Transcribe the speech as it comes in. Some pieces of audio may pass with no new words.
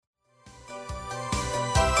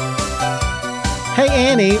Hey,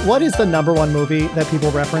 Annie, what is the number one movie that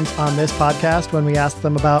people reference on this podcast when we ask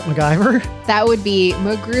them about MacGyver? That would be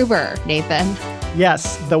MacGruber, Nathan.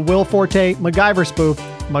 Yes, the Will Forte MacGyver spoof,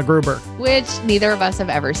 MacGruber. Which neither of us have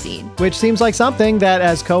ever seen. Which seems like something that,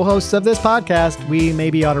 as co-hosts of this podcast, we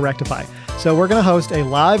maybe ought to rectify. So we're going to host a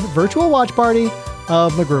live virtual watch party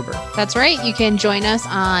of MacGruber. That's right. You can join us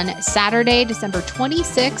on Saturday, December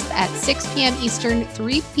 26th at 6 p.m. Eastern,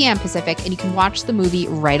 3 p.m. Pacific, and you can watch the movie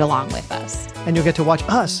right along with us. And you'll get to watch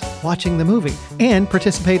us watching the movie and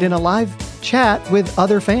participate in a live chat with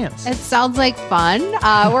other fans. It sounds like fun.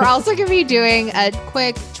 We're also going to be doing a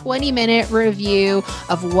quick 20-minute review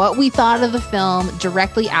of what we thought of the film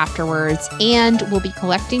directly afterwards, and we'll be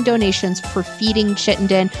collecting donations for Feeding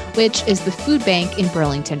Chittenden, which is the food bank in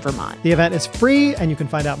Burlington, Vermont. The event is free, and you can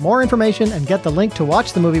find out more information and get the link to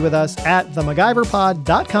watch the movie with us at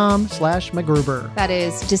themacgyverpod.com/MacGruber. That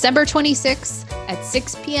is December 26th at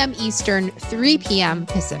 6 p.m. Eastern, 3 p.m.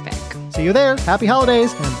 Pacific. See you there. Happy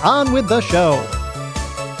holidays, and on with the show.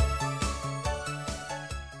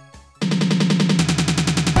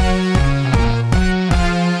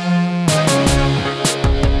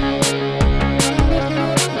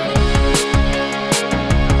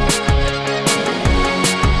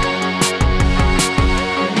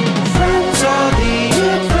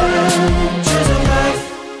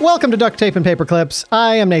 Welcome to Duct Tape and Paper Clips.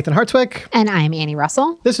 I am Nathan Hartswick. And I'm Annie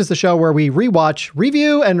Russell. This is the show where we rewatch,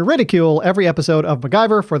 review, and ridicule every episode of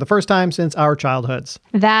MacGyver for the first time since our childhoods.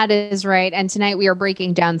 That is right. And tonight we are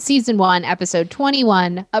breaking down Season 1, Episode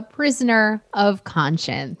 21, A Prisoner of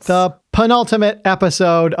Conscience. The penultimate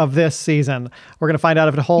episode of this season. We're going to find out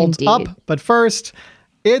if it holds up. But first,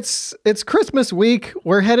 it's Christmas week.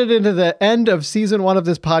 We're headed into the end of Season 1 of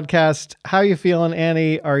this podcast. How are you feeling,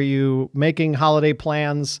 Annie? Are you making holiday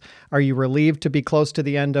plans? Are you relieved to be close to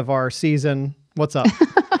the end of our season? What's up?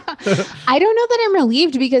 I don't know that I'm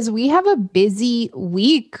relieved because we have a busy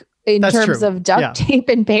week in terms of duct tape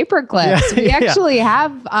and paper clips. We actually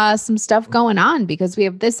have some stuff going on because we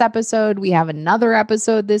have this episode, we have another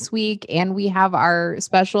episode this week, and we have our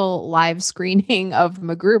special live screening of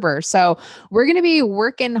MacGruber. So we're going to be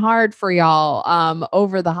working hard for y'all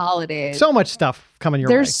over the holidays. So much stuff coming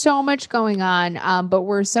your way. There's so much going on, but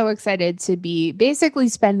we're so excited to be basically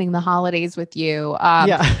spending the holidays with you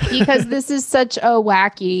because this is such a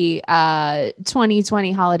wacky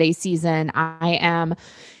 2020 holiday season.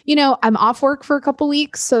 I'm off work for a couple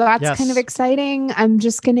weeks, so that's kind of exciting. I'm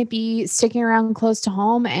just going to be sticking around close to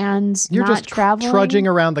home and You're not just traveling. Trudging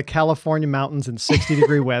around the California mountains in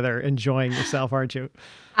 60-degree weather, enjoying yourself, aren't you?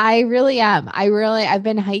 I really am. I've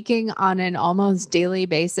been hiking on an almost daily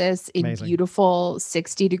basis in beautiful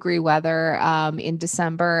 60-degree weather in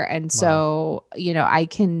December. And so, I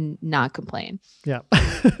can not complain. Yeah.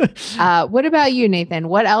 What about you, Nathan?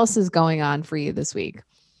 What else is going on for you this week?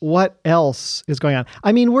 What else is going on?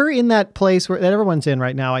 I mean, we're in that place that everyone's in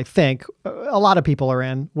right now, I think. A lot of people are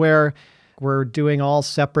in, where we're doing all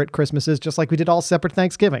separate Christmases, just like we did all separate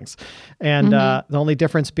Thanksgivings. And the only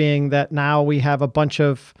difference being that now we have a bunch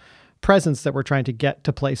of presents that we're trying to get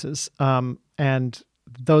to places. And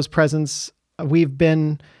those presents we've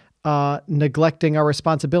been neglecting our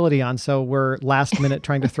responsibility on. So we're last minute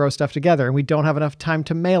trying to throw stuff together, and we don't have enough time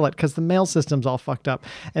to mail it because the mail system's all fucked up.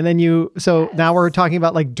 And then now we're talking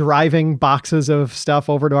about like driving boxes of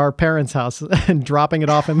stuff over to our parents' house and dropping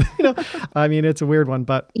it off. And, I mean, it's a weird one,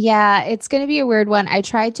 but yeah, it's going to be a weird one. I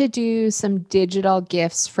tried to do some digital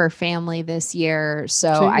gifts for family this year.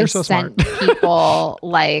 So I sent people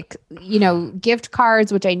gift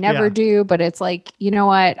cards, which I never do, but it's like, you know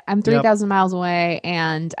what? I'm 3,000 miles away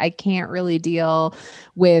and I can't really deal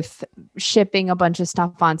with shipping a bunch of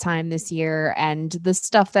stuff on time this year. And the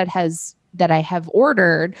stuff that I have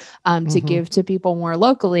ordered to give to people more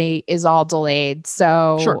locally is all delayed.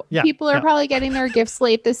 So people are probably getting their gifts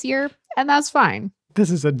late this year, and that's fine.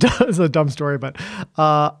 This is a dumb story, but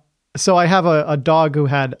so I have a dog who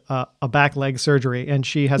had a back leg surgery, and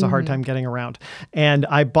she has a hard time getting around. And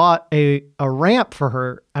I bought a ramp for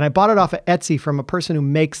her, and I bought it off of Etsy from a person who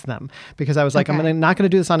makes them, because I was like, I'm not going to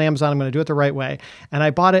do this on Amazon. I'm going to do it the right way. And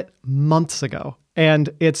I bought it months ago. And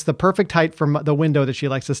it's the perfect height for the window that she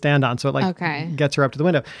likes to stand on. So it gets her up to the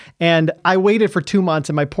window. And I waited for 2 months,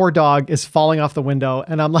 and my poor dog is falling off the window.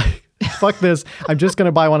 And I'm like, fuck this. I'm just going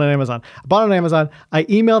to buy one on Amazon. I bought it on Amazon. I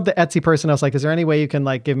emailed the Etsy person. I was like, is there any way you can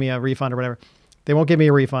give me a refund or whatever? They won't give me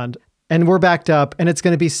a refund. And we're backed up, and it's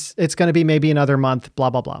going to be maybe another month, blah,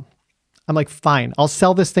 blah, blah. I'm like, fine, I'll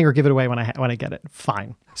sell this thing or give it away when I get it.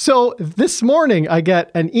 Fine. So this morning, I get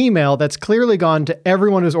an email that's clearly gone to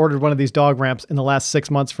everyone who's ordered one of these dog ramps in the last 6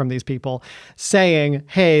 months from these people saying,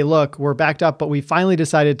 hey, look, we're backed up, but we finally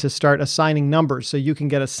decided to start assigning numbers so you can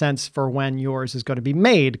get a sense for when yours is going to be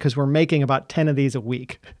made because we're making about 10 of these a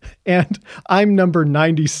week. And I'm number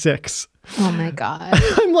 96. Oh my God.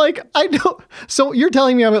 I'm like, I don't. So you're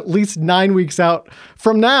telling me I'm at least 9 weeks out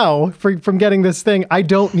from now from getting this thing I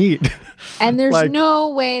don't need. And there's no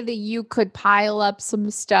way that you could pile up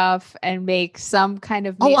some stuff and make some kind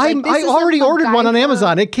of. I already ordered one on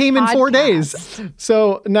Amazon. It came in 4 days.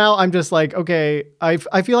 So now I'm just like, okay,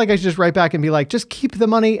 I feel like I should just write back and be like, just keep the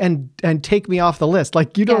money and take me off the list.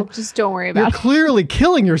 Like just don't worry about it. You're clearly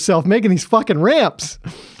killing yourself making these fucking ramps.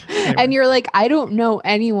 Anyway. And you're like, I don't know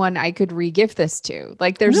anyone I could re-gift this to.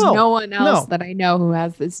 Like, there's no one else that I know who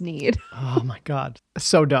has this need. Oh my God.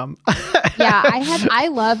 So dumb. Yeah, I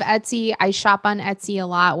love Etsy. I shop on Etsy a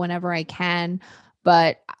lot whenever I can,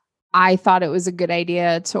 but I thought it was a good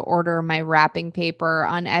idea to order my wrapping paper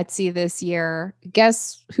on Etsy this year.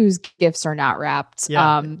 Guess whose gifts are not wrapped?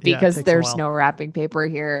 Because there's no wrapping paper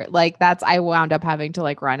here. Like I wound up having to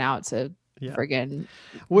like run out to friggin'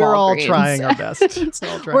 we're Walgreens. all trying our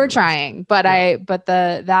best. We're trying, but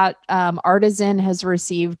that artisan has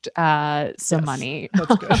received some money.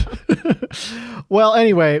 That's good. Well,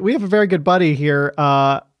 anyway, we have a very good buddy here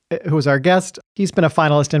who's our guest. He's been a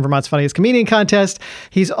finalist in Vermont's Funniest Comedian Contest.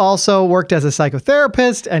 He's also worked as a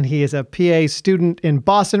psychotherapist, and he is a PA student in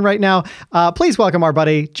Boston right now. Please welcome our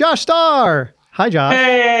buddy, Josh Starr. Hi, Josh.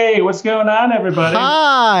 Hey, what's going on, everybody?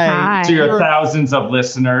 Hi. To your thousands of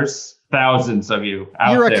listeners. Thousands of you out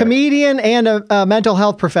there. You're a comedian and a mental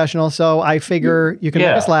health professional, so I figure you can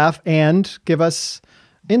make us laugh and give us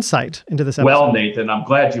insight into this episode. Well, Nathan, I'm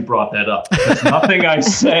glad you brought that up, because nothing I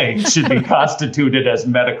say should be constituted as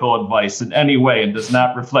medical advice in any way and does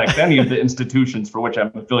not reflect any of the institutions for which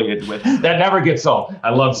I'm affiliated with. That never gets old.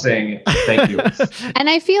 I love saying it. Thank you. And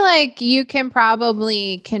I feel like you can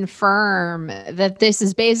probably confirm that this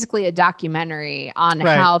is basically a documentary on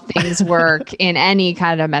how things work in any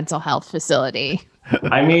kind of mental health facility.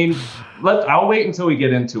 I mean, I'll wait until we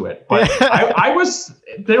get into it. But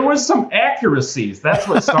there was some accuracies. That's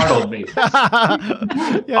what startled me.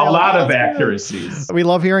 A lot of accuracies. We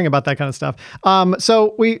love hearing about that kind of stuff.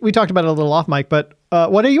 So we talked about it a little off mic, but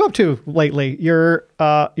what are you up to lately? You're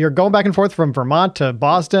going back and forth from Vermont to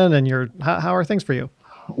Boston, and how are things for you?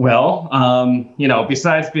 Well,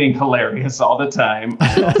 besides being hilarious all the time,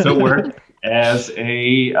 I also work as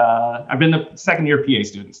I've been a second year PA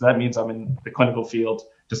student. So that means I'm in the clinical field.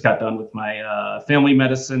 Just got done with my family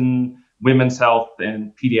medicine, women's health,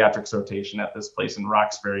 and pediatrics rotation at this place in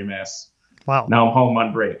Roxbury, Mass. Wow. Now I'm home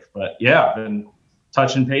on break. But yeah, I've been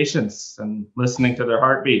touching patients and listening to their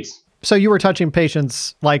heartbeats. So you were touching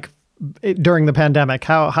patients like during the pandemic.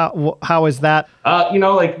 How is that?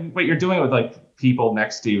 Like what you're doing with like people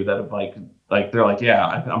next to you that have like they're like, yeah,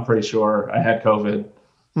 I'm pretty sure I had COVID.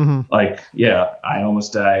 Mm-hmm. Like, yeah, I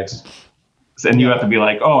almost died. And you have to be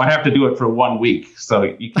like, oh, I have to do it for 1 week. So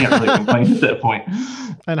you can't really complain at that point.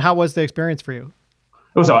 And how was the experience for you?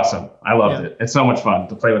 It was awesome. I loved it. It's so much fun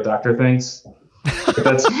to play with doctor things.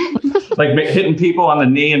 That's like hitting people on the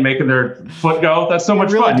knee and making their foot go. That's so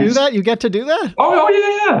much fun. Do that? You get to do that? Oh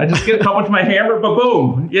yeah. I just get up with my hammer,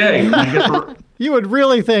 boom. Yay. You would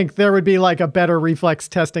really think there would be like a better reflex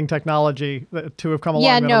testing technology to have come along.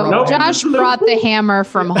 Yeah, no, Josh brought the hammer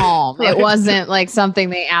from home. Right. It wasn't like something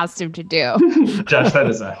they asked him to do. Josh, that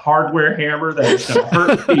is a hardware hammer that is going to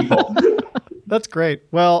hurt people. That's great.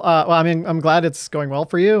 Well, I mean, I'm glad it's going well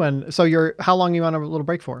for you. And so how long are you on a little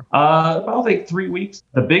break for? About like 3 weeks.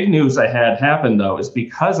 The big news I had happen though, is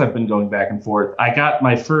because I've been going back and forth, I got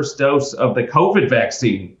my first dose of the COVID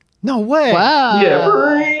vaccine. No way. Wow. Yeah.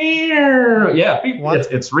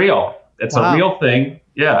 It's real. It's a real thing.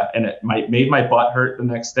 Yeah. And it made my butt hurt the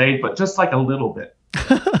next day, but just like a little bit.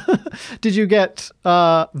 Did you get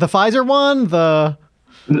the Pfizer one? The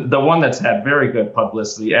one that's had very good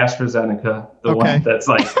publicity, AstraZeneca, one that's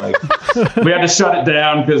like we had to shut it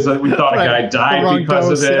down because we thought a guy died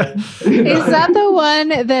because of it. Is that the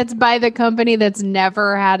one that's by the company that's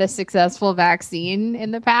never had a successful vaccine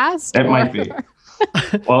in the past? It might be.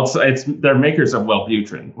 Well, they're makers of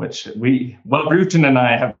Wellbutrin, which Wellbutrin and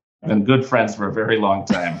I have been good friends for a very long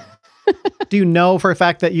time. Do you know for a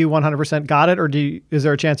fact that you 100% got it, or is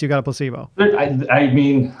there a chance you got a placebo? I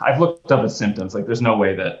mean, I've looked up the symptoms. Like, there's no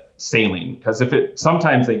way that saline, because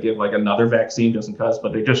sometimes they give like another vaccine doesn't cause,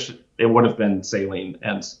 but it would have been saline.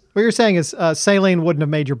 And what you're saying is saline wouldn't have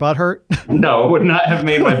made your butt hurt? No, it would not have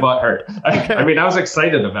made my butt hurt. Okay. I mean, I was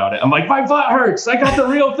excited about it. I'm like, my butt hurts. I got the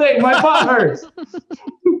real thing. My butt hurts.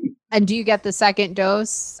 And do you get the second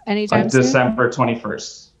dose anytime soon? December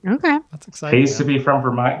 21st. Okay. That's exciting. Pays to be from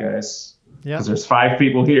Vermont, guys. Yeah. Because there's 5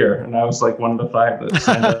 people here, and I was like one of the 5 that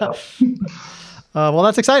signed up. Well,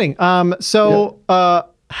 that's exciting.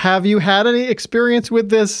 Have you had any experience with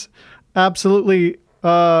this absolutely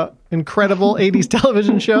incredible 80s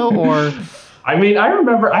television show, or? I mean, I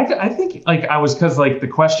remember, I think like I was, because like the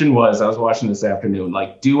question was, I was watching this afternoon,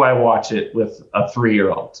 like, do I watch it with a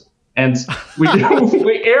 3-year-old? And we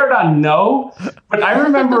aired on no, but I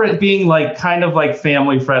remember it being like kind of like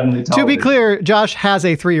family friendly television. To be clear, Josh has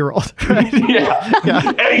a 3-year-old. Right?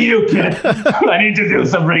 Yeah. Hey, you kid, I need to do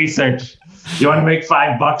some research. You want to make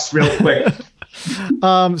 $5 real quick?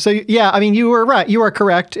 So yeah, I mean, you were right. You are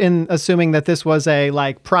correct in assuming that this was a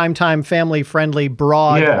like primetime, family-friendly,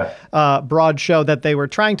 broad show that they were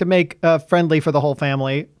trying to make friendly for the whole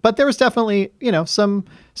family. But there was definitely,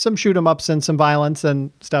 some shoot 'em ups and some violence and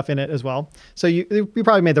stuff in it as well. So you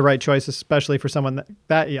probably made the right choice, especially for someone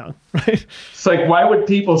that young, right? It's like, why would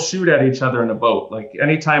people shoot at each other in a boat? Like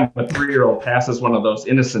anytime a 3-year-old passes one of those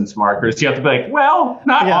innocence markers, you have to be like, well,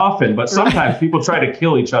 not often, but sometimes people try to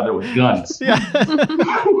kill each other with guns.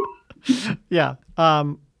 Yeah.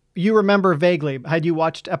 You remember vaguely. Had you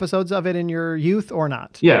watched episodes of it in your youth or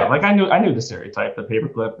not? Yeah, like I knew the stereotype, the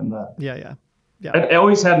paperclip and the. Yeah. It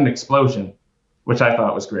always had an explosion, which I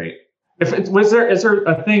thought was great. Is there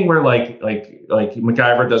a thing where like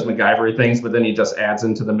MacGyver does MacGyver things, but then he just adds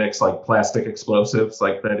into the mix like plastic explosives,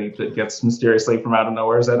 like that he gets mysteriously from out of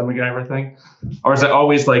nowhere? Is that a MacGyver thing, or is it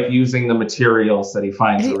always like using the materials that he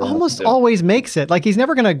finds? He almost always makes it. Like he's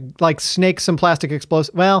never gonna like snake some plastic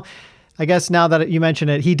explosive. Well, I guess now that you mention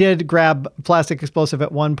it, he did grab plastic explosive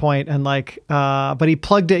at one point and but he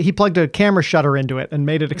plugged a camera shutter into it and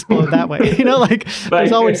made it explode that way.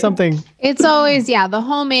 There's always something. It's always, the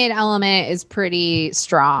homemade element is pretty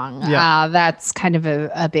strong. Yeah. That's kind of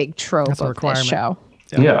a big trope of this show.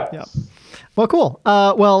 Yeah. Well, cool.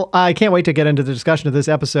 Well, I can't wait to get into the discussion of this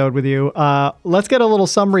episode with you. Let's get a little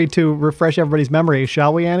summary to refresh everybody's memory,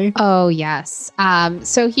 shall we, Annie? Oh, yes.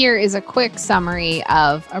 So here is a quick summary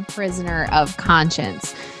of A Prisoner of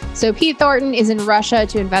Conscience. So Pete Thornton is in Russia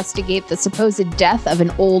to investigate the supposed death of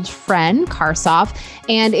an old friend, Karsov,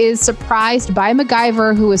 and is surprised by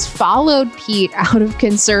MacGyver, who has followed Pete out of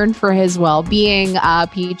concern for his well-being.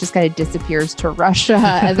 Pete just kind of disappears to Russia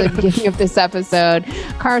at the beginning of this episode.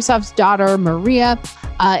 Karsov's daughter, Maria,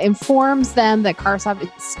 informs them that Karsov is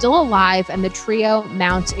still alive, and the trio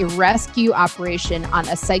mounts a rescue operation on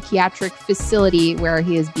a psychiatric facility where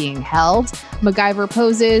he is being held. MacGyver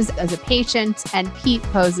poses as a patient, and Pete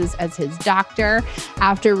poses as his doctor.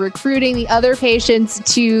 After recruiting the other patients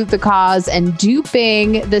to the cause and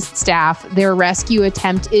duping the staff, their rescue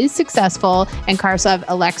attempt is successful, and Karsov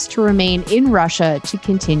elects to remain in Russia to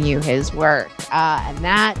continue his work. And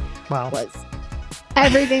that was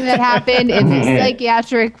everything that happened in the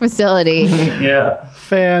psychiatric facility. Yeah.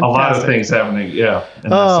 Fantastic. A lot of things happening, in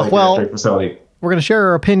the psychiatric facility. We're going to share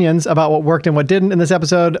our opinions about what worked and what didn't in this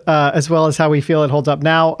episode, as well as how we feel it holds up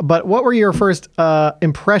now. But what were your first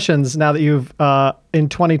impressions now that you've, in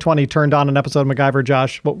 2020, turned on an episode of MacGyver,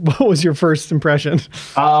 Josh? What was your first impression?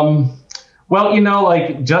 Well,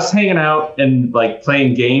 like just hanging out and like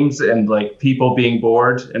playing games and like people being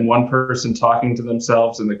bored and one person talking to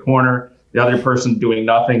themselves in the corner, the other person doing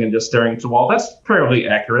nothing and just staring at the wall. That's fairly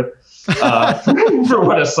accurate for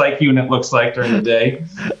what a psych unit looks like during the day.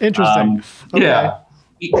 Interesting. Okay. Yeah.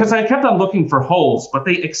 Because I kept on looking for holes, but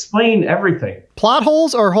they explain everything. Plot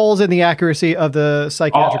holes or holes in the accuracy of the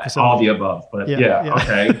psychiatric facility? All the above. But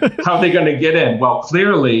okay. How are they going to get in? Well,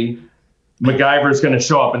 clearly, MacGyver's going to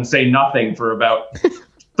show up and say nothing for about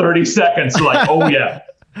 30 seconds. Like, oh, yeah.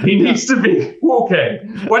 He needs to be okay.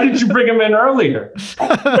 Why did you bring him in earlier?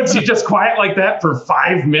 Was he just quiet like that for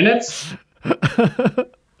 5 minutes?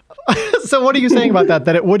 So what are you saying about that?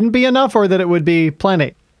 That it wouldn't be enough or that it would be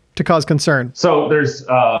plenty to cause concern? So there's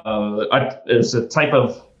a type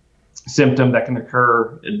of symptom that can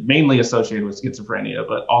occur mainly associated with schizophrenia,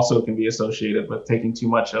 but also can be associated with taking too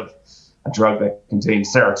much of a drug that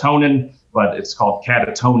contains serotonin, but it's called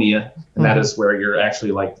catatonia. And that is where you're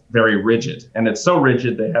actually like very rigid. And it's so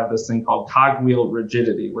rigid, they have this thing called cogwheel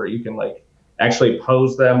rigidity, where you can like actually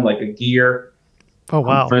pose them like a gear. Oh,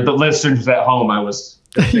 wow. For the listeners at home,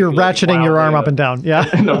 you're ratcheting your arm up and down. Yeah.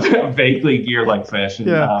 In a vaguely gear-like fashion.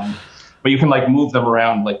 Yeah. But you can like move them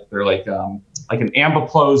around like they're like an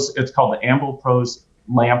ambulpose. It's called the ambulpose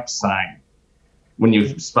lamp sign when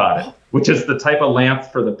you spot it, which is the type of lamp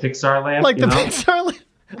for the Pixar lamp. Like the Pixar lamp?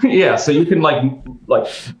 Yeah. So you can like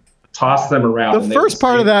toss them around. The first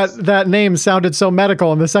part of that name sounded so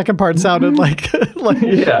medical, and the second part sounded like a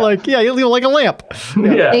lamp.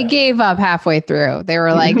 Yeah. They gave up halfway through. They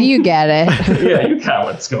were like, "You get it." Yeah, you got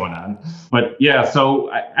what's going on. But yeah, so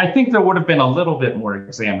I think there would have been a little bit more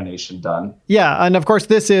examination done. Yeah, and of course,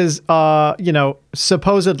 this is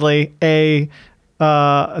supposedly a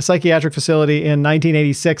psychiatric facility in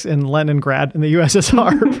 1986 in Leningrad in the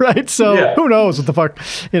USSR, right? So who knows what the fuck,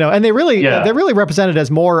 and they're really represented as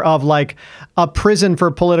more of like a prison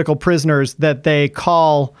for political prisoners that they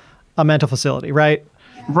call a mental facility, right?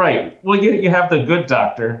 Right. Well, you have the good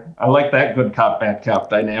doctor. I like that good cop, bad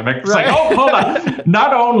cop dynamic. It's like, oh, hold on.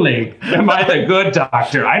 Not only am I the good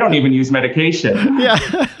doctor, I don't even use medication. Yeah.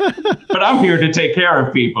 But I'm here to take care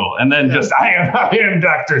of people. And then I am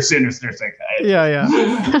Dr. Sinister Psychiatrist. Yeah.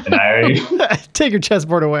 And take your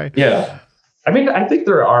chessboard away. Yeah. I mean, I think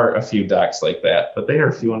there are a few docs like that, but they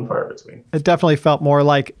are few and far between. It definitely felt more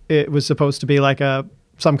like it was supposed to be like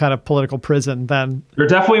some kind of political prison than. There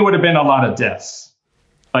definitely would have been a lot of deaths.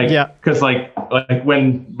 Because like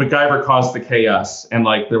when MacGyver caused the chaos and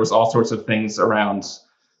like there was all sorts of things around,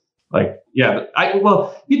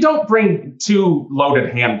 you don't bring 2 loaded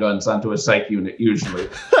handguns onto a psych unit usually.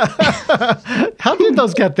 How did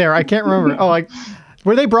those get there? I can't remember. Oh,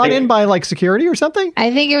 were they brought in by like security or something? I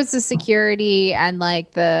think it was the security and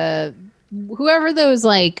like whoever those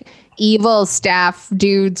like evil staff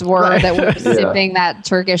dudes were that were sipping that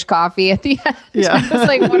Turkish coffee at the end. Yeah. I was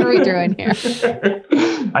like, what are we doing here?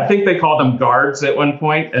 I think they called them guards at one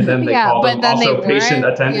point, and then they called them also patient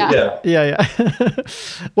attendant. Yeah.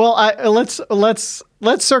 Well,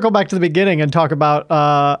 let's circle back to the beginning and talk about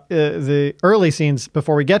the early scenes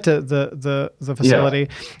before we get to the facility.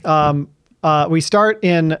 We start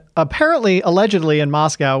allegedly in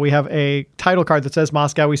Moscow. We have a title card that says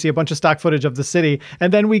Moscow. We see a bunch of stock footage of the city.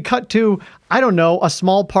 And then we cut to, I don't know, a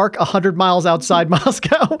small park 100 miles outside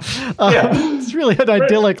Moscow. It's really an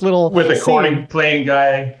idyllic little with accordion playing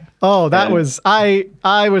guy. Oh, that was, I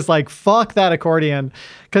was like, fuck that accordion.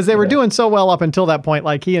 Because they were doing so well up until that point.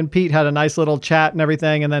 Like he and Pete had a nice little chat and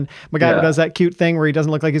everything. And then MacGyver does that cute thing where he doesn't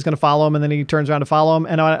look like he's going to follow him. And then he turns around to follow him.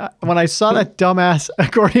 And when I saw that dumbass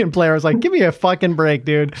accordion player, I was like, give me a fucking break,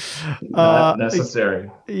 dude. Not necessary.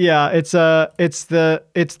 Yeah, it's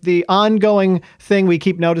the ongoing thing we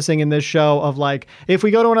keep noticing in this show of like, if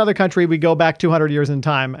we go to another country, we go back 200 years in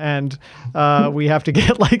time. And we have to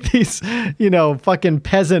get like these, fucking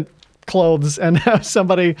peasant clothes and have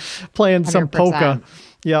somebody playing 100%. Some polka.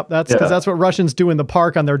 Yep, that's what Russians do in the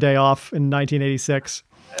park on their day off in 1986.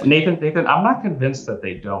 Nathan, I'm not convinced that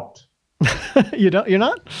they don't. You're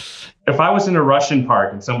not? If I was in a Russian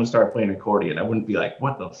park and someone started playing accordion, I wouldn't be like,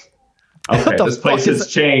 what the okay, this place has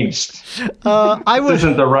changed. This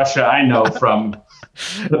isn't the Russia I know from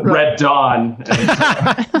Red Dawn.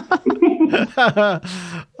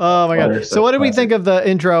 Oh my God. So what did we think of the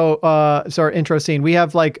intro scene? We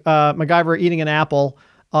have like MacGyver eating an apple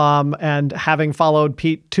and having followed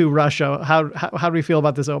Pete to Russia. How do we feel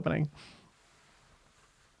about this opening?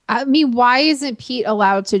 I mean, why isn't Pete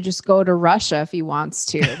allowed to just go to Russia if he wants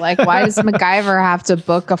to? Like, why does MacGyver have to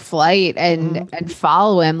book a flight and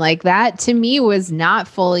follow him? Like, that to me was not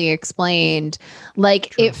fully explained. Like,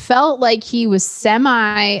 True. It felt like he was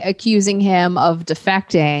accusing him of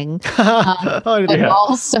defecting. But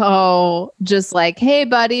also just like, hey,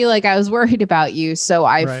 buddy, like, I was worried about you, so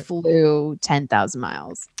I flew 10,000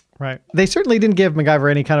 miles. Right. They certainly didn't give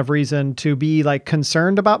MacGyver any kind of reason to be like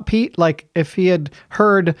concerned about Pete. Like if he had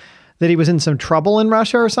heard that he was in some trouble in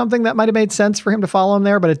Russia or something, that might have made sense for him to follow him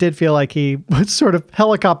there. But it did feel like he was sort of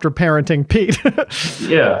helicopter parenting Pete.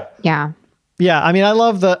 Yeah. Yeah. Yeah. I mean, I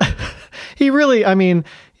love he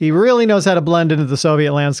really knows how to blend into the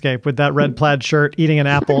Soviet landscape with that red plaid shirt, eating an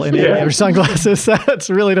apple in aviator sunglasses. That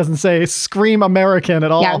really doesn't say scream American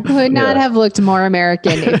at all. Yeah, could not have looked more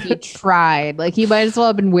American if he tried. Like he might as well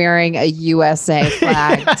have been wearing a USA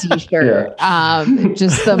flag t-shirt.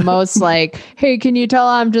 Just the most like, hey, can you tell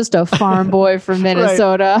I'm just a farm boy from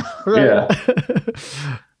Minnesota? Right.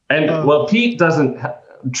 Yeah. And Pete doesn't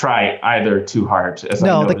try either too hard.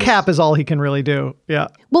 No, the cap is all he can really do. Yeah.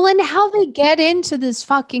 Well, and how they get into this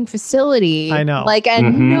fucking facility. I know. Like,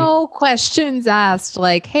 and no questions asked.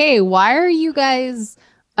 Like, hey, why are you guys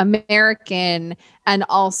American? And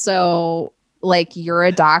also, like, you're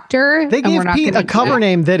a doctor. They gave Pete a cover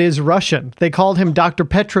name that is Russian. They called him Dr.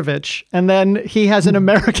 Petrovich. And then he has an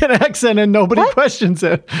American accent and nobody questions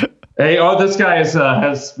it. Hey, this guy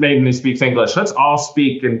has made me speak English. Let's all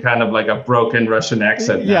speak in kind of like a broken Russian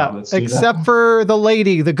accent now. Yeah, except for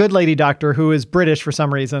the good lady doctor, who is British for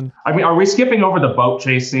some reason. I mean, are we skipping over the boat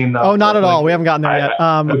chase scene, though? Oh, not at all. We haven't gotten there yet.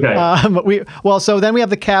 Okay. So then we have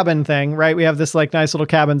the cabin thing, right? We have this like nice little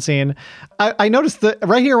cabin scene. I noticed that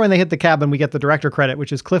right here when they hit the cabin, we get the director credit,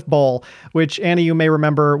 which is Cliff Bole, which, Annie, you may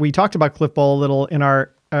remember, we talked about Cliff Bole a little in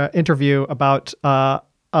our interview about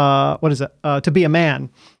what is it? To Be a Man.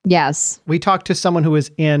 Yes. We talked to someone who was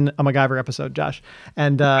in a MacGyver episode, Josh.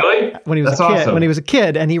 And really? when he was a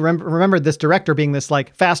kid, and he remembered this director being this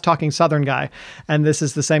like fast talking Southern guy. And this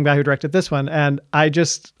is the same guy who directed this one. And I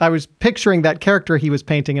was picturing that character he was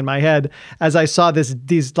painting in my head as I saw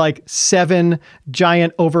these like 7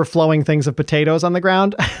 giant overflowing things of potatoes on the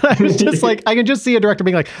ground. I was just like, I can just see a director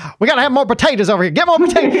being like, we got to have more potatoes over here. Get more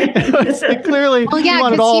potatoes. It's like, clearly, he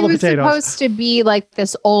wanted all the potatoes. He was supposed to be like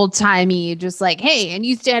this old timey, just like, hey, and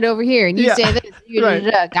you stand over here and you say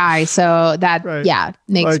this guy. So that,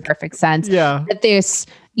 makes perfect sense. Yeah. That this,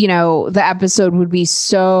 the episode would be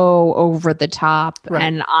so over the top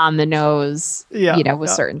and on the nose, with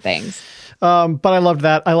certain things. But I loved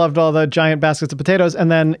that. I loved all the giant baskets of potatoes. And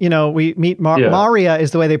then, we meet Maria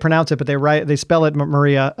is the way they pronounce it, but they spell it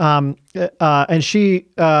Maria. And she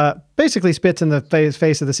basically spits in the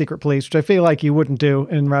face of the secret police, which I feel like you wouldn't do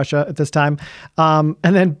in Russia at this time. And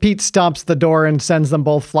then Pete stomps the door and sends them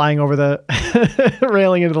both flying over the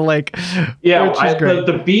railing into the lake. Yeah,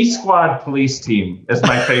 the B Squad police team is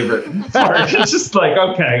my favorite part. It's just like,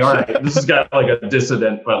 okay, all right, this has got like a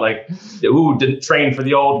dissident, but like, didn't train for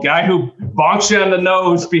the old guy who bonks you on the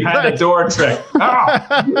nose behind the door trick.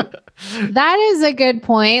 Oh. That is a good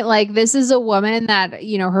point. Like, this is a woman that,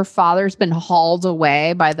 her father's been hauled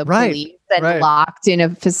away by the police and locked in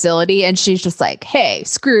a facility. And she's just like, hey,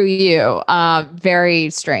 screw you. Very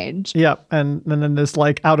strange. Yep. And then this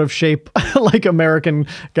like out of shape, like American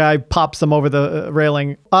guy pops them over the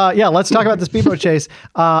railing. Let's talk about the speedboat chase.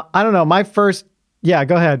 I don't know. My first. Yeah,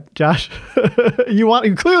 go ahead, Josh.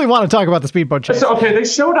 You clearly want to talk about the speedboat chase. So, okay, they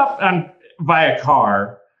showed up via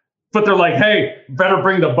car. But they're like, hey, better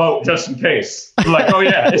bring the boat just in case. They're like, oh,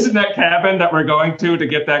 yeah, isn't that cabin that we're going to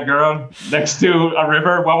get that girl next to a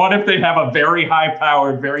river? Well, what if they have a very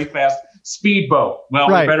high-powered, very fast speedboat? Well,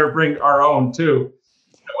 we better bring our own, too.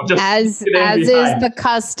 As is the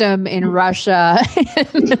custom in Russia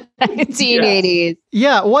in the 1980s.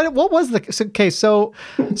 Yeah, what was the case? So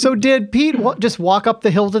did Pete just walk up the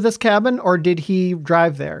hill to this cabin, or did he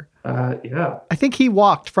drive there? I think he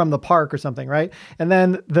walked from the park or something, right? And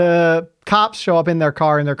then the cops show up in their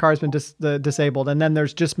car, and their car's been disabled. And then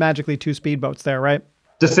there's just magically 2 speedboats there, right?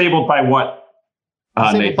 Disabled by what?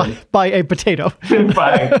 Nathan? By a potato.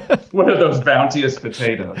 By one of those bounteous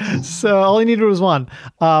potatoes. So all he needed was one.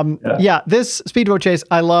 This speedboat chase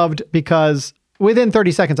I loved because within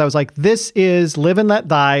 30 seconds I was like, this is Live and Let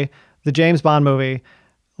Die, the James Bond movie.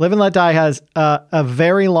 Live and Let Die has a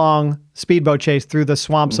very long speedboat chase through the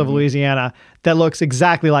swamps of Louisiana that looks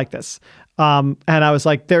exactly like this. And I was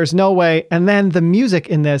like, there's no way. And then the music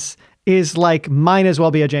in this is like, might as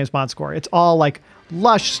well be a James Bond score. It's all like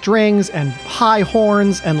lush strings and high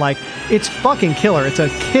horns and like, it's fucking killer. It's a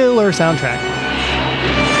killer soundtrack.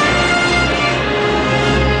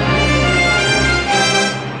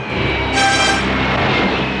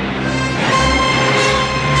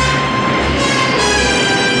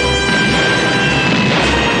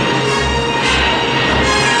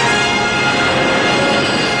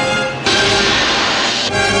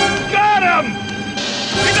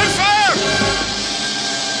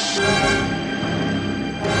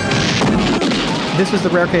 This was the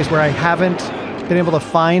rare case where I haven't been able to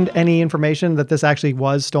find any information that this actually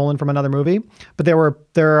was stolen from another movie. But there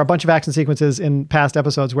are a bunch of action sequences in past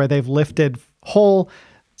episodes where they've lifted whole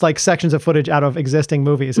like sections of footage out of existing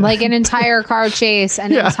movies, like an entire car chase,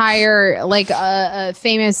 an entire like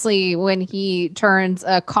famously when he turns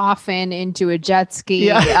a coffin into a jet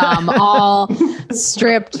ski, all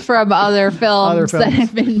stripped from other films that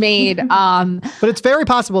have been made. But it's very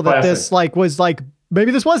possible that this like was like.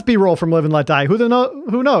 Maybe this was B-roll from Live and Let Die. Who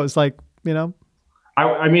knows? Like,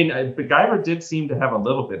 I mean, MacGyver did seem to have a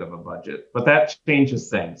little bit of a budget, but that changes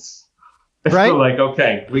things. Right? So like,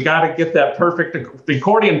 okay, we got to get that perfect. The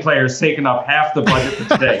accordion player's taking up half the budget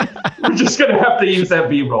for today. We're just going to have to use that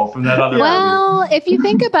B-roll from that other movie. If you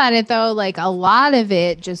think about it, though, like a lot of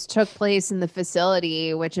it just took place in the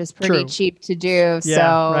facility, which is pretty cheap to do.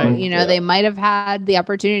 They might have had the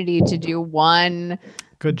opportunity to do one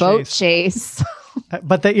good boat chase.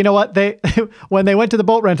 But you know what? When they went to the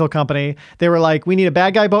boat rental company, they were like, "We need a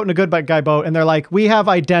bad guy boat and a good guy boat," and they're like, "We have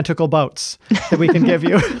identical boats that we can give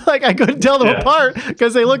you." Like I couldn't tell them apart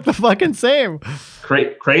because they look the fucking same.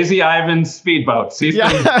 Crazy Ivan's speedboats.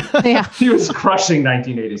 He was crushing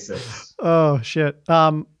 1986. Oh shit.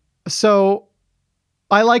 So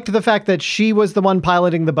I liked the fact that she was the one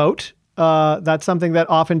piloting the boat. That's something that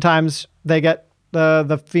oftentimes they get.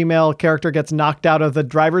 The female character gets knocked out of the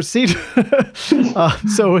driver's seat.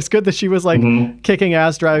 So it was good that she was like kicking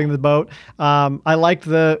ass driving the boat. I liked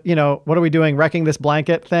the, what are we doing? Wrecking this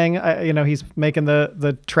blanket thing. He's making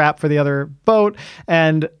the trap for the other boat.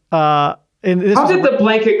 And how did the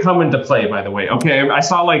blanket come into play, by the way? Okay. I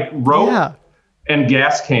saw like rope and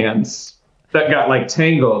gas cans that got like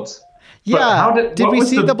tangled. Yeah. Did we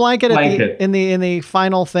see the blanket in the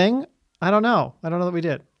final thing? I don't know. I don't know that we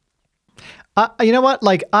did. You know what?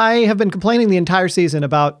 Like, I have been complaining the entire season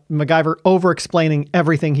about MacGyver over-explaining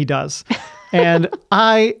everything he does. And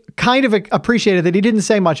I kind of appreciated that he didn't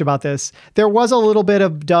say much about this. There was a little bit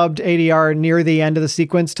of dubbed ADR near the end of the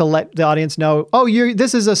sequence to let the audience know,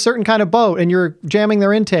 this is a certain kind of boat and you're jamming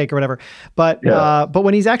their intake or whatever. But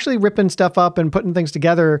when he's actually ripping stuff up and putting things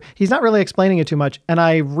together, he's not really explaining it too much. And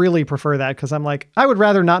I really prefer that because I'm like, I would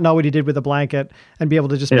rather not know what he did with the blanket and be able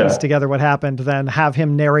to just piece together what happened than have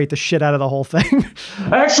him narrate the shit out of the whole thing.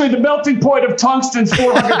 Actually, the melting point of tungsten's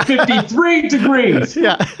 453 degrees.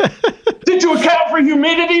 Yeah. Did you account for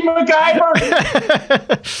humidity, MacGyver?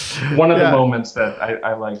 One of the moments that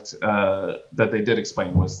I liked that they did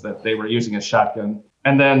explain was that they were using a shotgun.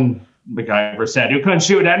 And then MacGyver said, "You couldn't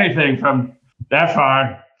shoot anything from that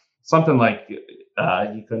far." Something like,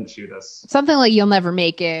 "You couldn't shoot us." Something like, "You'll never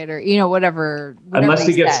make it," or, whatever unless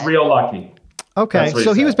he gets real lucky. Okay,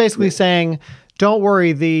 so he was basically saying, don't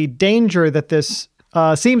worry, the danger that this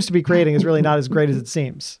seems to be creating is really not as great as it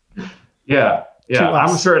seems. Yeah. Yeah,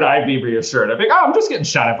 I'm sure that I'd be reassured. I'd be like, I'm just getting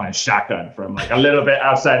shot at by a shotgun from like a little bit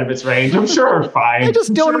outside of its range. I'm sure we're fine. I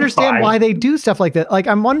just don't understand why they do stuff like that. Like,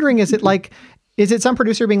 I'm wondering, is it some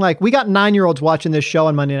producer being like, we got 9-year-olds watching this show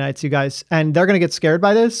on Monday nights, you guys, and they're going to get scared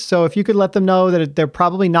by this. So if you could let them know that they're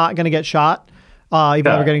probably not going to get shot, even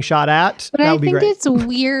though they're getting shot at, that would be great. I think it's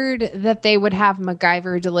weird that they would have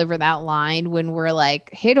MacGyver deliver that line when we're like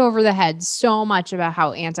hit over the head so much about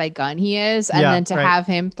how anti-gun he is, and then to have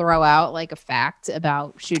him throw out like a fact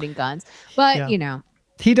about shooting guns. But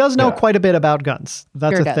he does know quite a bit about guns.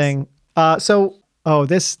 That's a thing.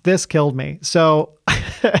 This killed me. So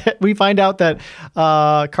we find out that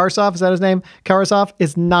Karsov, is that his name? Karsov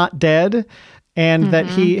is not dead, and that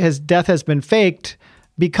his death has been faked.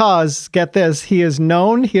 Because, get this, he is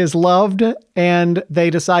known, he is loved, and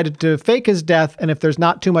they decided to fake his death, and if there's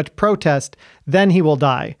not too much protest, then he will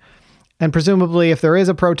die. And presumably, if there is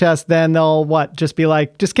a protest, then they'll, just be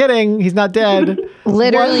like, just kidding, he's not dead.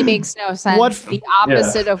 Literally makes no sense. The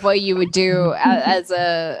opposite of what you would do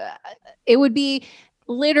it would be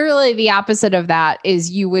literally the opposite of that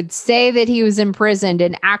is you would say that he was imprisoned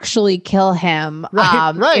and actually kill him.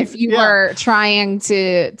 Right. If you were trying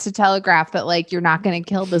to telegraph that like you're not going to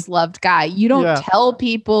kill this loved guy. You don't tell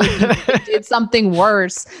people you did something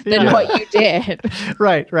worse than what you did.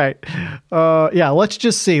 Right. Let's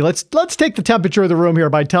just see. Let's take the temperature of the room here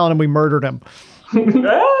by telling him we murdered him.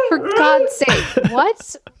 For God's sake,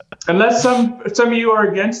 what? Unless some of you are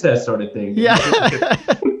against that sort of thing. Yeah.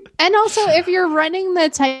 And also, if you're running the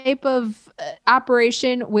type of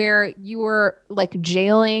operation where you were like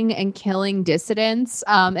jailing and killing dissidents,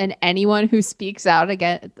 and anyone who speaks out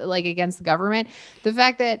against the government, the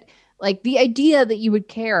fact that like the idea that you would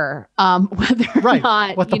care whether or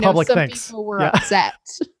not what the public thinks, people were upset.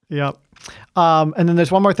 Yep. And then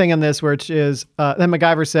there's one more thing in this, which is then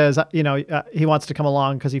MacGyver says, he wants to come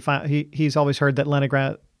along because he's always heard that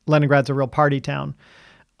Leningrad's a real party town.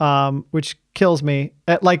 Which kills me.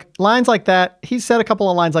 At like lines like that, he's said a couple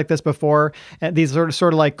of lines like this before, and these sort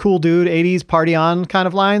of like cool dude 80s party on kind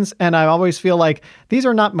of lines, and I always feel like these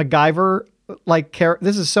are not MacGyver like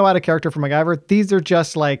this is so out of character for MacGyver. These are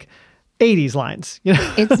just like 80s lines.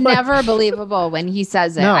 It's never believable when he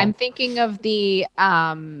says it. No. I'm thinking of the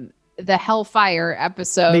Hellfire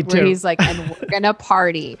episode where he's like, "And we're gonna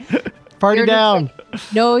party." Party down.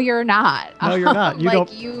 Like, no, you're not. No, you're not.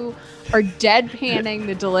 You are deadpanning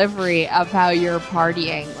the delivery of how you're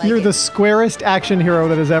partying. Like, you're the squarest action hero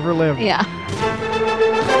that has ever lived. Yeah.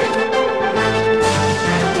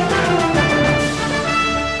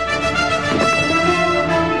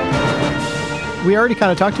 We already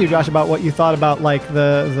kind of talked to you, Josh, about what you thought about like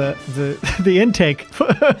the intake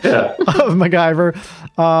of MacGyver.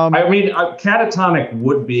 I mean, Catatonic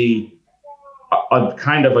would be a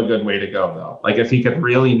kind of a good way to go, though. Like if he could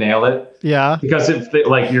really nail it. Yeah. Because if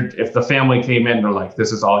the family came in, they're like,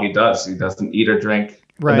 this is all he does. He doesn't eat or drink.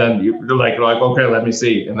 Right. And then you're like, okay, let me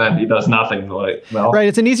see. And then he does nothing. Like, well. Right.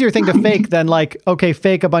 It's an easier thing to fake than like, okay,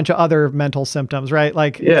 fake a bunch of other mental symptoms, right?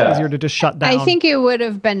 Like it's easier to just shut down. I think it would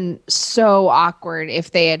have been so awkward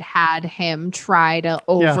if they had him try to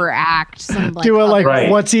overact some like, do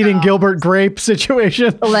a what's eating Gilbert Grape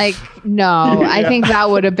situation. Like, no, I think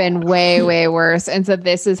that would have been way, way worse. And so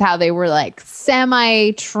this is how they were like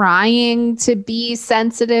semi trying to be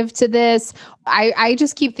sensitive to this. I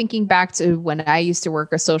just keep thinking back to when I used to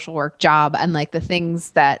work a social work job and like the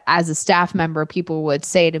things that as a staff member, people would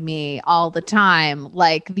say to me all the time,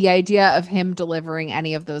 like the idea of him delivering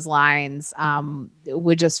any of those lines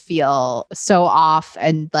would just feel so off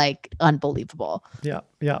and like unbelievable. Yeah.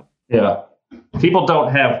 Yeah. Yeah. People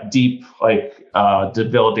don't have deep, like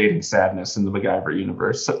debilitating sadness in the MacGyver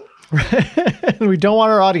universe. We don't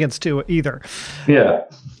want our audience to either. Yeah.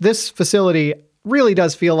 This facility really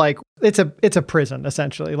does feel like it's a prison,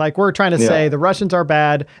 essentially. Like we're trying to say the Russians are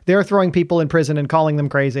bad. They're throwing people in prison and calling them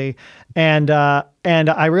crazy. And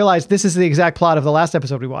I realized this is the exact plot of the last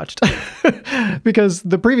episode we watched. Because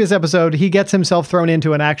the previous episode, he gets himself thrown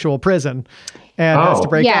into an actual prison and has to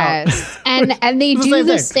break out. And they do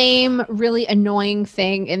the same really annoying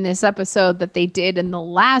thing in this episode that they did in the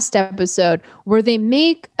last episode, where they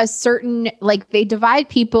make a certain, like they divide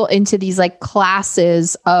people into these like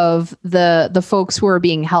classes of the folks who are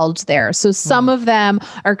being held there. So some of them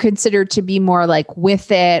are considered to be more like with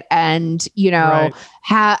it and,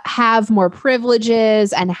 have more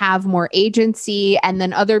privileges and have more agency. And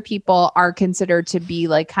then other people are considered to be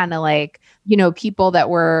like kind of like, people that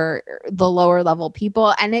were the lower level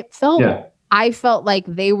people. And it felt, I felt like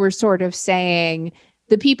they were sort of saying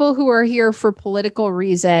the people who are here for political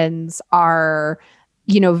reasons are,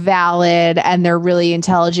 valid and they're really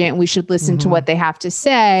intelligent and we should listen to what they have to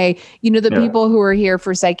say. The people who are here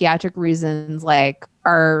for psychiatric reasons, like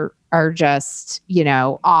are just,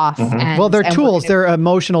 off. Well, they're tools. They're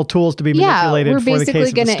emotional tools to be manipulated. We're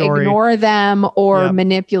basically going to ignore them or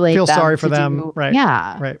manipulate them. Feel sorry for them. Right.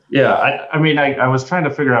 Yeah. Right. Yeah. I mean, I was trying to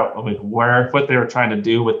figure out like what they were trying to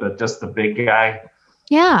do with just the big guy.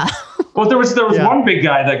 Yeah. Well, there was one big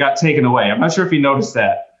guy that got taken away. I'm not sure if you noticed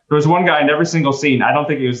that. There was one guy in every single scene. I don't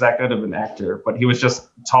think he was that good of an actor, but he was just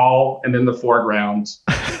tall and in the foreground.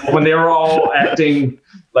 When they were all acting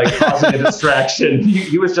like causing a distraction,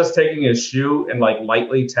 he was just taking his shoe and like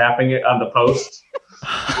lightly tapping it on the post.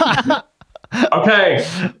 Okay,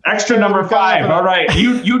 extra number 5. All right,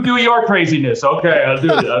 you do your craziness. Okay, I'll do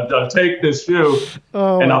it. I'll take this shoe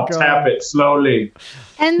and I'll tap it slowly.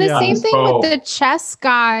 And the same thing with the chess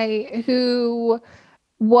guy who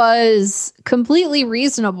was completely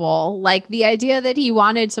reasonable. Like the idea that he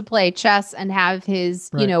wanted to play chess and have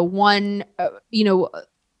his, one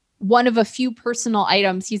of a few personal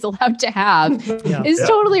items he's allowed to have is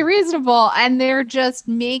totally reasonable. And they're just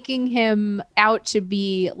making him out to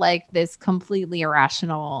be like this completely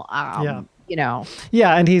irrational,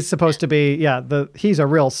 Yeah, and he's supposed to be, he's a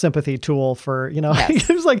real sympathy tool for, it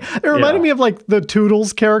was like, it reminded me of like the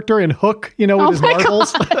Toodles character in Hook, with his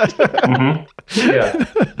marbles. Yeah.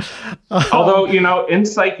 Although, in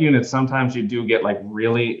psych units, sometimes you do get like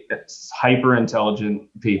really hyper intelligent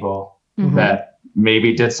people that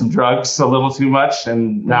maybe did some drugs a little too much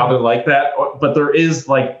and now they're like that. But there is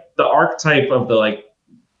like the archetype of the like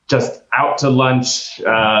just out to lunch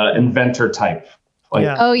inventor type. Like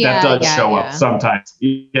that does show up sometimes.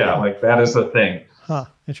 Yeah, like that is a thing. Huh.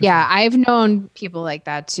 Yeah, I've known people like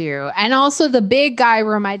that too. And also the big guy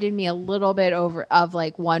reminded me a little bit of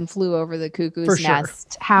like One Flew Over the Cuckoo's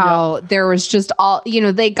Nest. How there was just all,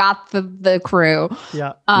 they got the crew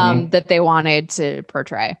that they wanted to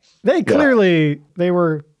portray. They clearly, they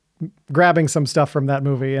were grabbing some stuff from that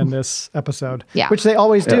movie in this episode, which they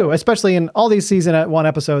always do, especially in all these season 1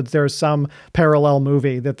 episodes. There's some parallel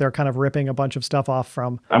movie that they're kind of ripping a bunch of stuff off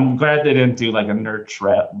from. I'm glad they didn't do like a Nurse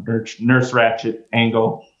Ratched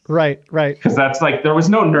angle. Right. Because that's like, there was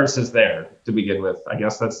no nurses there to begin with. I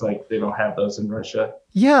guess that's like, they don't have those in Russia.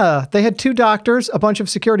 Yeah. They had 2 doctors, a bunch of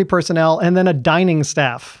security personnel, and then a dining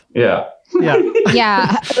staff. Yeah.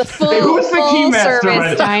 The full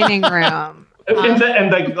service dining room.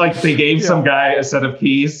 And they gave some guy a set of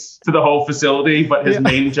keys to the whole facility, but his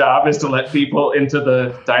main job is to let people into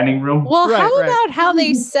the dining room. Well, how about how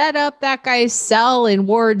they set up that guy's cell in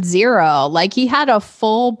Ward 0? Like he had a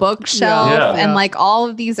full bookshelf and like all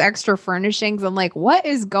of these extra furnishings. I'm like, what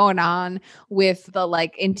is going on with the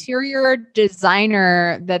like interior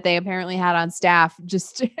designer that they apparently had on staff?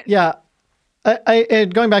 Just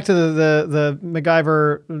Going back to the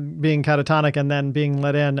MacGyver being catatonic and then being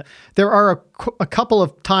let in, there are a couple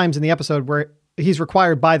of times in the episode where he's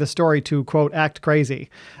required by the story to, quote, act crazy.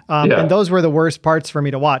 And those were the worst parts for me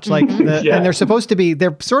to watch. Like, and they're supposed to be,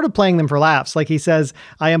 they're sort of playing them for laughs. Like he says,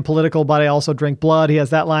 I am political, but I also drink blood. He has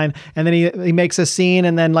that line. And then he makes a scene.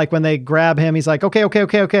 And then like when they grab him, he's like,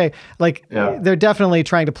 okay. Like they're definitely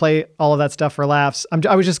trying to play all of that stuff for laughs.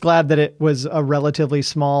 I was just glad that it was a relatively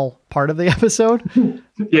small part of the episode.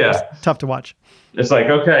 Tough to watch. It's like,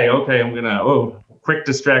 okay, I'm going to, quick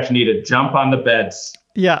distraction needed. Jump on the beds.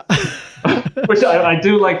 Yeah. Which I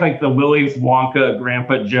do like the Willy Wonka,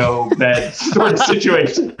 Grandpa Joe bed sort of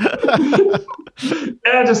situation.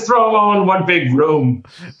 And just throw them all in one big room.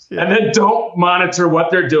 Yeah. And then don't monitor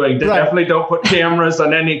what they're doing. They definitely don't put cameras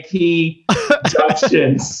on any key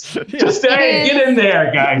junctions. Just get in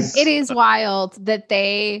there, guys. It is wild that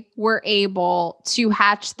they were able to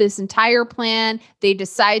hatch this entire plan. They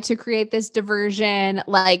decide to create this diversion.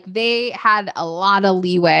 Like they had a lot of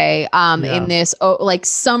leeway in this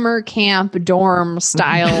summer camp dorm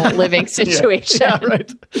style living situation.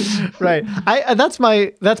 Right. That's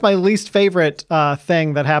my least favorite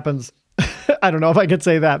thing that happens. I don't know if I could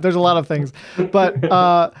say that. There's a lot of things, but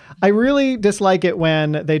I really dislike it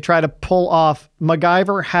when they try to pull off.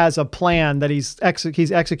 MacGyver has a plan that he's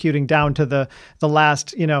executing down to the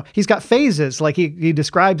last. He's got phases. Like he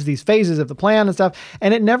describes these phases of the plan and stuff,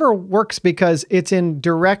 and it never works because it's in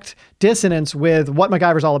direct dissonance with what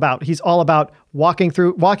MacGyver's all about. He's all about walking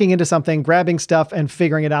into something, grabbing stuff, and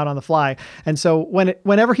figuring it out on the fly. And so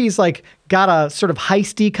whenever he's like got a sort of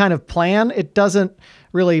heisty kind of plan, it doesn't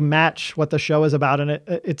really match what the show is about, and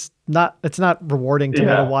it's not rewarding to me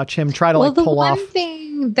to watch him try to pull off. The one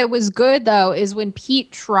thing that was good though is when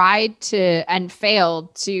Pete tried to and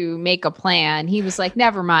failed to make a plan, he was like,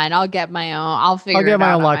 "Never mind, I'll get my own. I'll get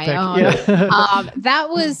my own lockpick." Yeah. That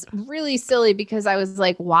was really silly because I was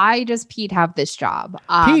like, "Why does Pete have this job?"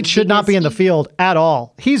 Pete should not be in the field at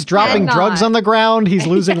all. He's dropping drugs on the ground. He's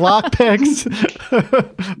losing lockpicks.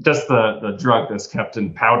 Just the drug that's kept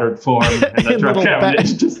in powdered form in the drug cabinet.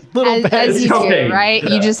 Just little bags. As you do, right? Yeah.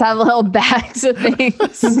 You just have little bags of things.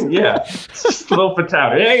 Just a little for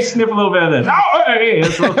powder. Hey, sniff a little bit of this. Oh, hey,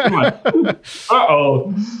 it's a little too much.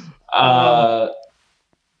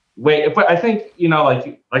 Wait, but I think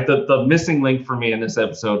the missing link for me in this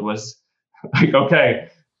episode was like, okay,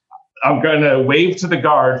 I'm gonna wave to the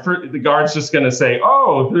guard. The guard's just gonna say,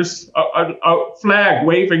 "Oh, there's a flag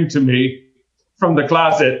waving to me from the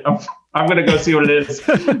closet. I'm going to go see what it is."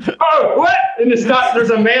 Oh, what? And it's not, there's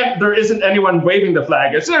a man, there isn't anyone waving the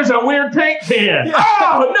flag. There's a weird paint can. Yeah.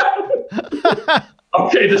 Oh, no.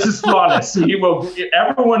 Okay, this is flawless.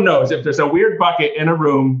 Everyone knows if there's a weird bucket in a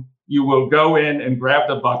room, you will go in and grab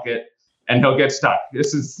the bucket and he'll get stuck.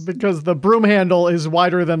 This is because the broom handle is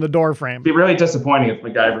wider than the door frame. It'd be really disappointing if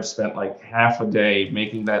MacGyver spent half a day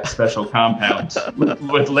making that special compound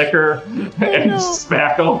with liquor and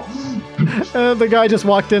spackle. The guy just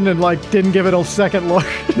walked in and didn't give it a second look.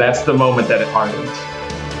 That's the moment that it hardened.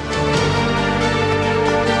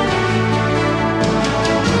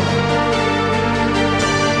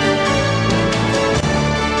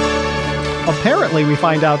 Apparently, we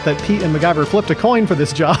find out that Pete and MacGyver flipped a coin for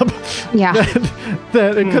this job. Yeah.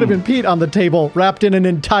 that it could have been Pete on the table, wrapped in an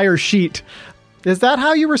entire sheet. Is that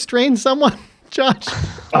how you restrain someone, Josh?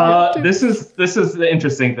 This is the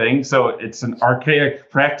interesting thing. So it's an archaic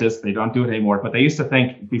practice. They don't do it anymore. But they used to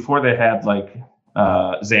think before they had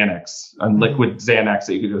Xanax, a liquid Xanax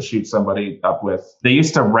that you could just shoot somebody up with. They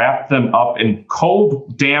used to wrap them up in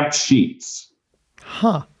cold, damp sheets.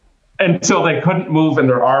 Huh. Until they couldn't move and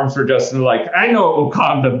their arms were just I know it will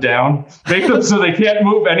calm them down. Make them so they can't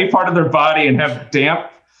move any part of their body and have damp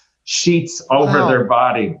sheets over their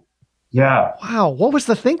body. Yeah. Wow. What was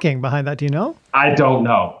the thinking behind that? Do you know? I don't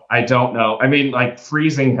know. I mean,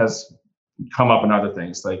 freezing has come up in other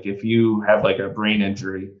things. If you have a brain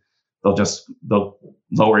injury, they'll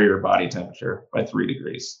lower your body temperature by 3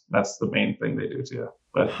 degrees. That's the main thing they do to you.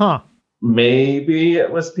 But maybe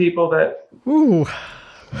it was people that... Ooh.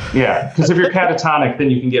 Yeah, because if you're catatonic, then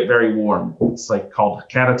you can get very warm. It's called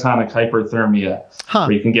catatonic hyperthermia, where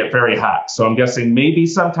you can get very hot. So I'm guessing maybe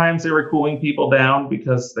sometimes they were cooling people down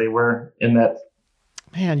because they were in that.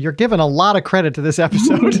 Man, you're giving a lot of credit to this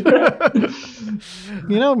episode.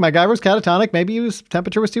 MacGyver's catatonic. Maybe his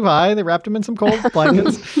temperature was too high. They wrapped him in some cold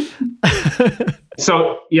blankets.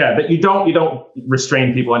 So yeah, but you don't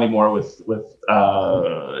restrain people anymore with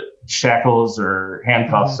shackles or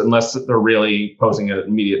handcuffs unless they're really posing an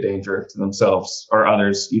immediate danger to themselves or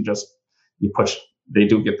others. You push. They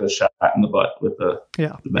do get the shot in the butt with the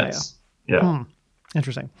meds. Yeah.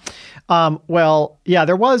 Interesting. Well, yeah,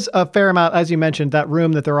 there was a fair amount, as you mentioned, that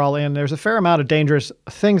room that they're all in. There's a fair amount of dangerous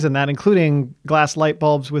things in that, including glass light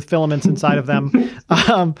bulbs with filaments inside of them.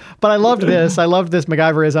 But I loved this. I loved this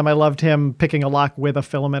MacGyverism. I loved him picking a lock with a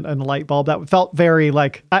filament and a light bulb. That felt very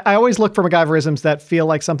like, I always look for MacGyverisms that feel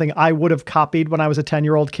like something I would have copied when I was a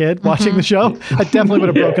 10-year-old kid watching the show. I definitely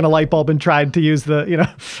would have broken a light bulb and tried to use the,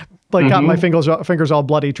 got my fingers all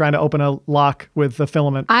bloody trying to open a lock with the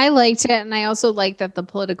filament. I liked it. And I also liked that the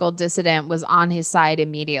political dissident was on his side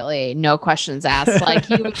immediately. No questions asked. Like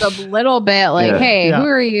he was a little bit like, hey, who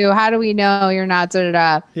are you? How do we know you're not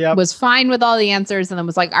Yep. Was fine with all the answers. And then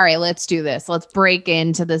was like, all right, let's do this. Let's break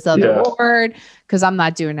into this other ward because I'm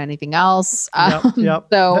not doing anything else. Yep.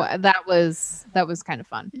 So that was kind of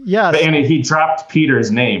fun. Yeah. And he dropped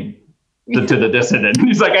Peter's name. To the dissident.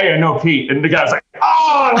 He's like, hey, I know Pete. And the guy's like,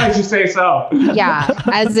 oh, why'd you say so? Yeah,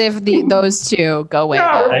 as if those two go way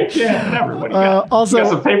back. Right. Yeah, everybody also, got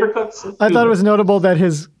some paper clips. I thought it was notable that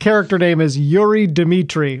his character name is Yuri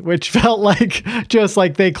Dmitry, which felt like just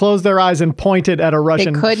like they closed their eyes and pointed at a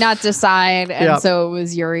Russian. They could not decide, and so it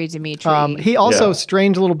was Yuri Dmitry. He also,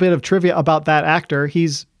 strange little bit of trivia about that actor.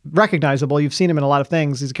 He's recognizable. You've seen him in a lot of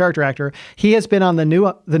things. He's a character actor. He has been on the new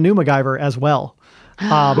MacGyver as well.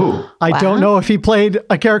 I don't know if he played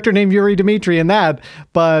a character named Yuri Dmitry in that,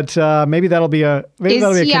 but maybe that'll be a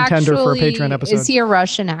contender for a Patreon episode. Is he a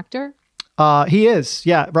Russian actor? He is,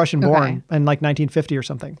 Russian born in like 1950 or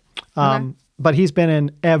something. But he's been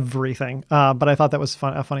in everything. But I thought that was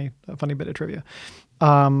a funny bit of trivia.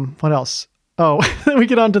 What else? Oh, then we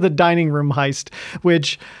get on to the dining room heist,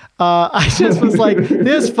 which I just was like,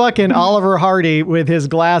 this fucking Oliver Hardy with his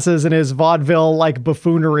glasses and his vaudeville like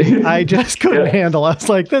buffoonery. I just couldn't handle. I was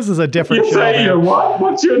like, this is a different show. Say you what?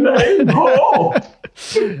 What's your name? Oh.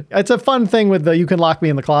 It's a fun thing with the "you can lock me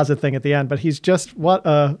in the closet" thing at the end, but he's just what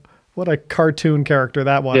a cartoon character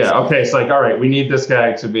that was. Yeah. Okay. It's like, all right, we need this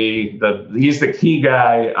guy to be he's the key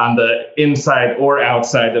guy on the inside or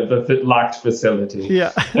outside of the locked facility.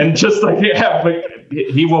 Yeah. And just like, but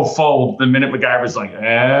he will fold the minute MacGyver's like,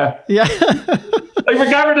 Yeah. Like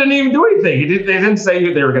MacGyver didn't even do anything. They didn't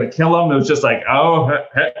say they were going to kill him. It was just like, oh,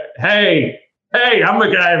 hey, I'm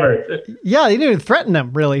MacGyver. Yeah, he didn't even threaten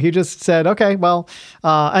him, really. He just said, okay, well,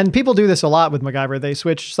 and people do this a lot with MacGyver. They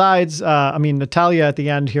switch sides. Natalia at the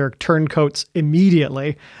end here turncoats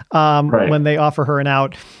immediately when they offer her an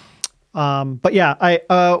out. But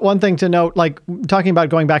yeah, one thing to note, like talking about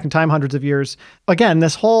going back in time hundreds of years, again,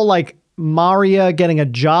 this whole like Maria getting a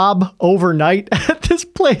job overnight at this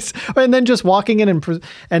place, and then just walking in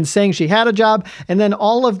and saying she had a job. And then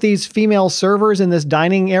all of these female servers in this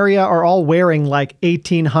dining area are all wearing like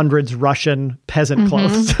 1800s Russian peasant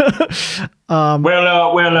clothes. We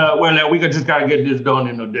just gotta get this done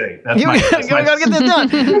in a day. We gotta get this done.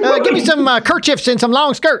 Give me some kerchiefs and some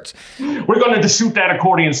long skirts. We're gonna just shoot that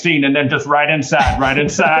accordion scene and then just right inside.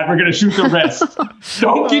 We're gonna shoot the rest.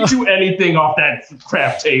 Don't get you anything off that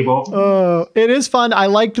craft table. It is fun. I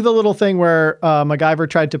liked the little thing where MacGyver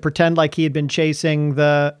tried to pretend like he had been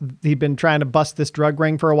he'd been trying to bust this drug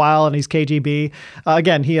ring for a while, and he's KGB.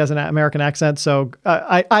 Again, he has an American accent, so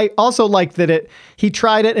I also like that he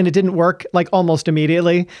tried it and it didn't work like almost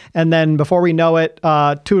immediately, and then before we know it,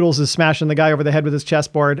 Toodles is smashing the guy over the head with his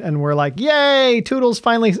chessboard, and we're like, yay, Toodles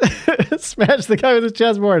finally smashed the guy with his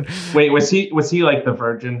chessboard. Wait, was he like the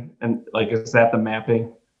Virgin, and like is that the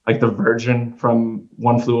mapping, like the Virgin from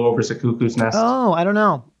One Flew Over the Cuckoo's Nest? Oh, I don't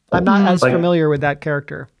know. I'm not as familiar with that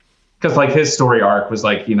character. Because like his story arc was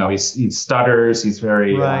like, he stutters, he's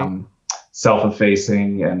very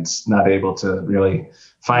self-effacing and not able to really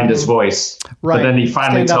find his voice. Right. But then he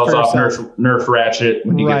finally tells off Nerf Ratchet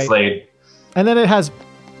when he gets laid. And then it has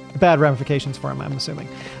bad ramifications for him, I'm assuming.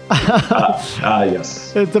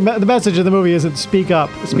 Yes. The message of the movie isn't speak up,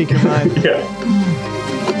 speak your mind. Yeah.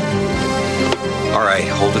 All right,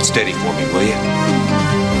 hold it steady for me, will you?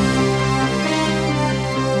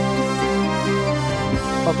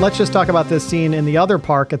 Let's just talk about this scene in the other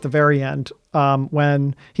park at the very end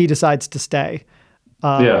when he decides to stay.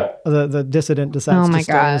 The dissident decides to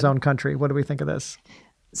stay in his own country. What do we think of this?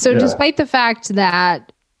 So despite the fact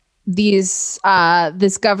that this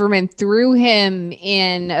government threw him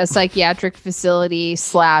in a psychiatric facility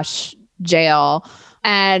 / jail,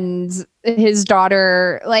 and his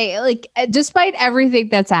daughter, like despite everything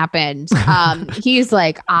that's happened, he's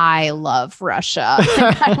like, I love Russia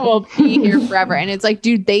and I will be here forever. And it's like,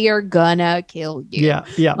 dude, they are gonna kill you.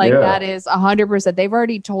 Yeah. That is 100%. They've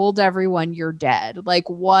already told everyone you're dead. Like,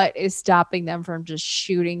 what is stopping them from just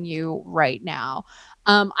shooting you right now?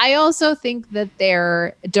 I also think that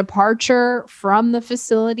their departure from the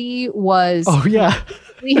facility was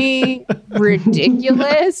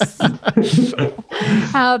ridiculous.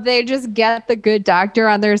 How they just get the good doctor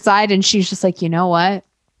on their side and she's just like, you know what?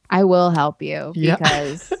 I will help you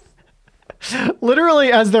because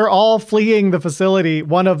literally as they're all fleeing the facility,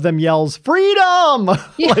 one of them yells freedom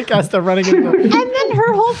like as they're running into and then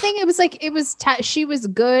her whole thing, it was like she was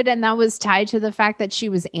good and that was tied to the fact that she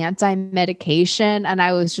was anti-medication and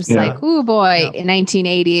I was just like, oh boy, in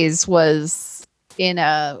 1980s was in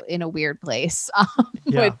a weird place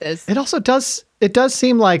with this. It also does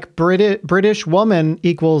seem like British woman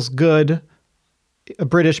equals good, a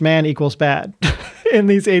British man equals bad. In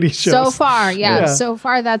these 80s shows. So far, so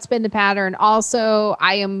far that's been the pattern. Also,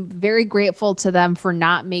 I am very grateful to them for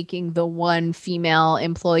not making the one female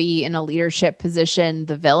employee in a leadership position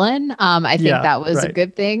the villain. I think that was a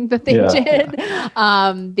good thing that they did,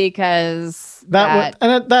 because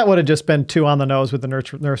that would have just been too on the nose with the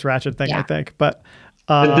Nurse Ratched thing, I think. But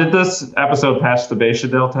did this episode pass the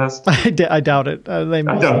Bechdel test? I doubt it.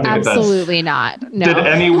 Absolutely not. No. Did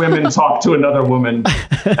any women talk to another wowoman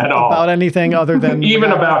at all about anything other than even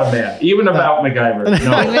MacGyver? About a man, even about MacGyver?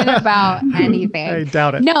 No. Even about anything. I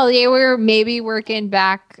doubt it. No, they were maybe working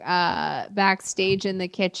backstage in the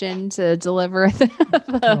kitchen to deliver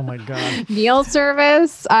the meal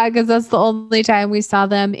service, because that's the only time we saw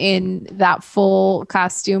them in that full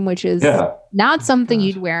costume, which is not something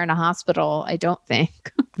you'd wear in a hospital, I don't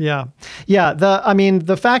think. Yeah.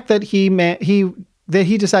 The fact that he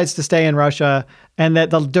decides to stay in Russia, and that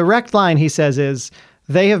the direct line he says is,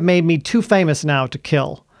 "They have made me too famous now to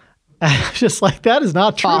kill." Just like, that is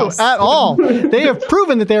not true at all. They have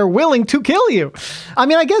proven that they're willing to kill you. I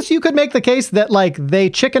mean, I guess you could make the case that like they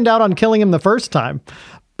chickened out on killing him the first time.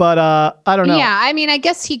 But I don't know. Yeah, I mean, I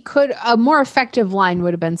guess he could. A more effective line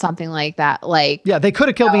would have been something like that. Like, they could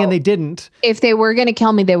have killed me and they didn't. If they were going to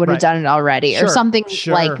kill me, they would have done it already, or something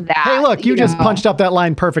like that. Hey, look, you just punched up that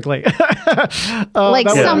line perfectly. Like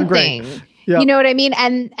something. You know what I mean?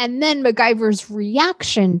 And then MacGyver's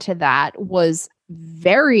reaction to that was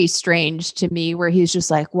very strange to me, where he's just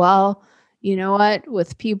like, well, you know what?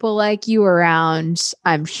 With people like you around,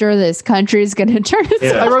 I'm sure this country is going to turn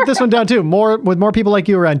itself I wrote this one down too. With more people like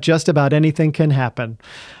you around, just about anything can happen.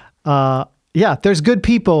 There's good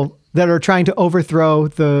people that are trying to overthrow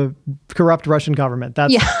the corrupt Russian government.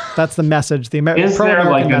 That's the message. The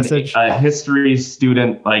pro-American message. A history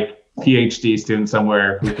student, like PhD student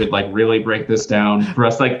somewhere, who could like really break this down for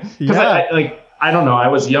us? Like, I don't know. I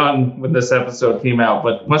was young when this episode came out,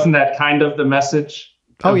 but wasn't that kind of the message?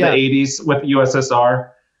 The 80s with the USSR.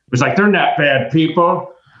 It was like, they're not bad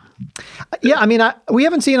people. Yeah, I mean, we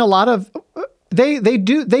haven't seen a lot of. They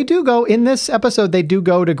do go in this episode. They do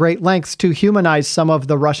go to great lengths to humanize some of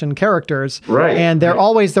the Russian characters, right? And they're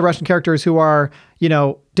always the Russian characters who are,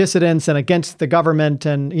 dissidents and against the government,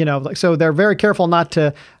 and so they're very careful not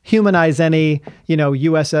to humanize any,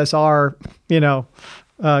 USSR,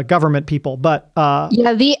 government people, but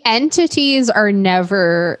the entities are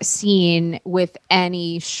never seen with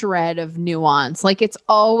any shred of nuance. Like, it's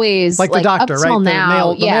always like the doctor, right? The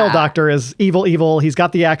male doctor is evil. He's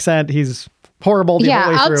got the accent. He's horrible.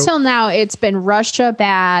 Up till now, it's been Russia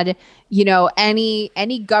bad.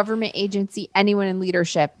 Any government agency, anyone in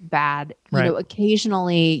leadership bad.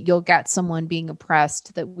 Occasionally you'll get someone being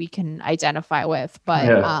oppressed that we can identify with. But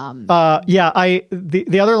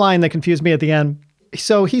the other line that confused me at the end.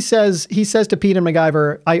 So he says to Pete and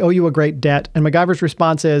MacGyver, "I owe you a great debt." And MacGyver's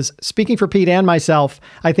response is, "Speaking for Pete and myself,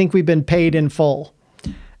 I think we've been paid in full."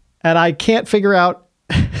 And I can't figure out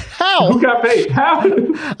how. Who got paid? How?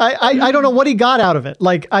 I don't know what he got out of it.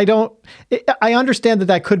 Like, I understand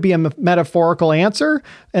that could be a metaphorical answer,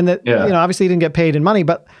 and that, obviously he didn't get paid in money,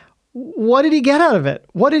 but what did he get out of it?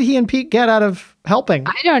 What did he and Pete get out of helping?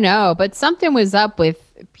 I don't know, but something was up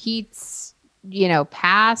with Pete's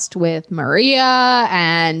past with Maria,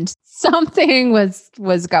 and something was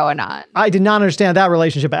going on. I did not understand that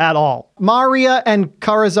relationship at all. Maria and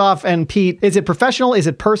Karazov and Pete, is it professional? Is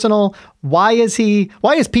it personal? Why is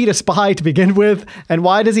Pete a spy to begin with? And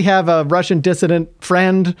why does he have a Russian dissident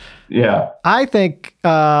friend? Yeah. I think,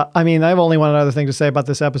 I have only one other thing to say about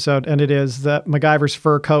this episode, and it is that MacGyver's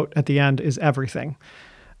fur coat at the end is everything.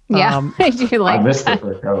 Yeah, I do like I missed the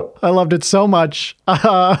fur coat. I loved it so much.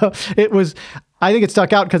 I think it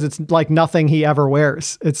stuck out because it's like nothing he ever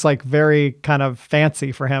wears. It's like very kind of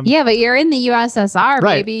fancy for him. Yeah, but you're in the USSR,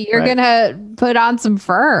 baby. You're going to put on some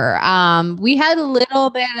fur. We had a little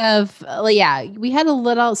bit of,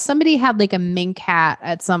 somebody had like a mink hat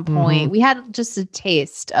at some point. We had just a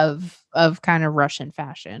taste of kind of Russian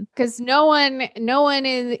fashion, because no one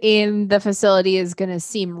in the facility is going to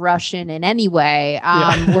seem Russian in any way.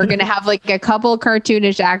 We're going to have like a couple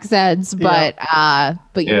cartoonish accents, but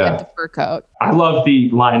you get the fur coat. I love the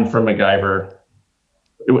line from MacGyver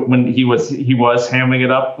when he was hamming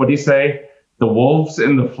it up. What did he say? The wolves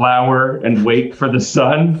in the flower and wait for the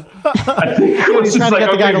sun. I think he's trying to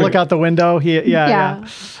get the guy to look out the window. Yeah.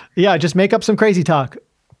 Just make up some crazy talk.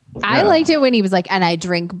 I liked it when he was like, and I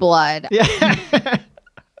drink blood. Yeah.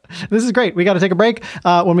 This is great. We got to take a break.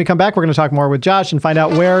 When we come back, we're going to talk more with Josh and find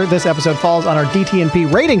out where this episode falls on our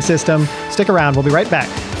DTNP rating system. Stick around. We'll be right back.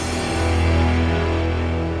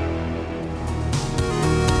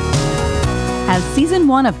 As season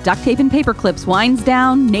 1 of Duct Tape and Paper Clips winds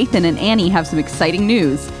down, Nathan and Annie have some exciting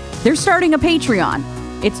news. They're starting a Patreon.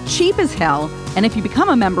 It's cheap as hell, and if you become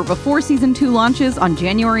a member before season 2 launches on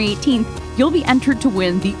January 18th, you'll be entered to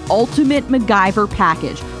win the ultimate MacGyver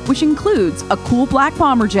package, which includes a cool black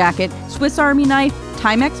bomber jacket, Swiss Army knife,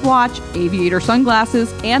 Timex watch, aviator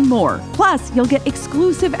sunglasses, and more. Plus, you'll get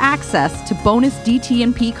exclusive access to bonus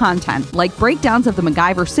DTNP content, like breakdowns of the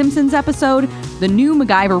MacGyver Simpsons episode, the new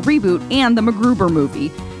MacGyver reboot, and the MacGruber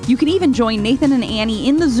movie. You can even join Nathan and Annie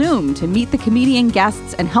in the Zoom to meet the comedian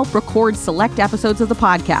guests and help record select episodes of the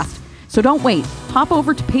podcast. So don't wait. Hop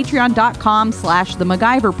over to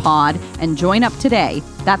patreon.com/themacgyverpod and join up today.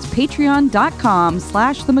 That's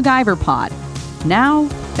patreon.com/themacgyverpod. Now,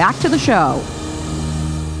 back to the show.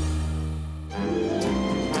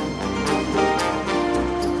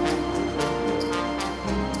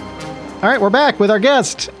 All right, we're back with our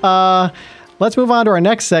guest. Let's move on to our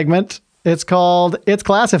next segment. It's called It's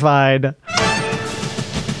Classified.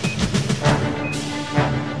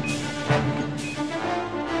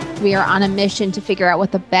 We are on a mission to figure out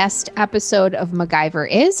what the best episode of MacGyver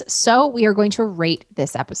is, so we are going to rate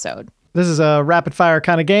this episode. This is a rapid fire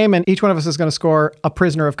kind of game, and each one of us is going to score a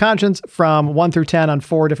prisoner of conscience from 1 through 10 on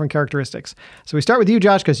 4 different characteristics. So we start with you,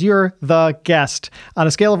 Josh, because you're the guest. On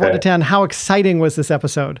a scale of 1 to 10, how exciting was this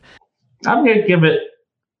episode? I'm going to give it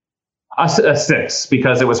a 6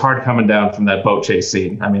 because it was hard coming down from that boat chase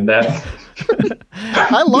scene. I mean, that...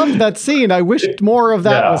 I loved that scene. I wished more of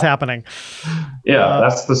that was happening. Yeah,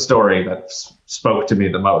 that's the story that spoke to me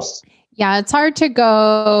the most. Yeah, it's hard to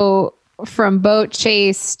go from boat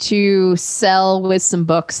chase to sell with some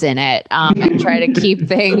books in it and try to keep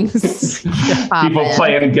things people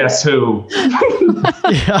playing Guess Who.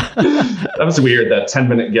 That was weird, that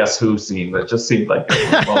 10-minute Guess Who scene. That just seemed like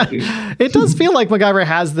it does feel like MacGyver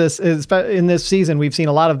has this in this season. We've seen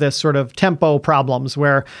a lot of this sort of tempo problems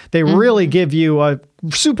where they really give you a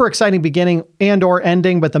super exciting beginning and or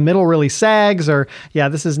ending, but the middle really sags. Or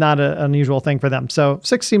this is not an unusual thing for them. So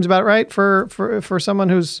 6 seems about right for someone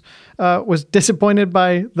who's was disappointed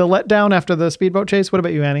by the letdown after the speedboat chase. What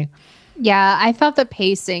about you, Annie? Yeah, I thought the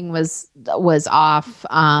pacing was off.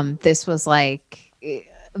 This was like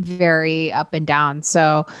very up and down.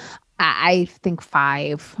 So I think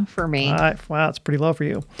 5 for me. Wow, it's pretty low for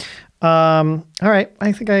you. All right.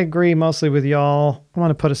 I think I agree mostly with y'all. I want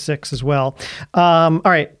to put a 6 as well. All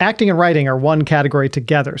right. Acting and writing are one category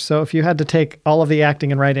together. So if you had to take all of the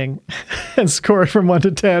acting and writing and score it from 1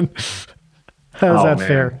 to 10, how's that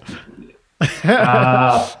fair?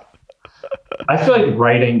 I feel like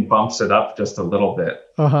writing bumps it up just a little bit.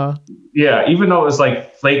 Yeah. Even though it was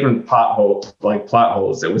like flagrant plot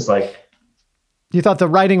holes, it was like, you thought the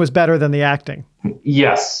writing was better than the acting?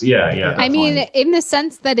 Yes. Yeah. Definitely. I mean, in the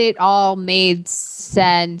sense that it all made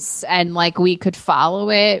sense and like we could follow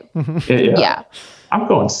it. Yeah. I'm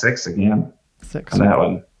going 6 again. 6 on that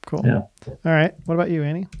one. Cool. Yeah. All right. What about you,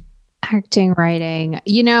 Annie? Acting, writing.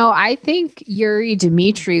 I think Yuri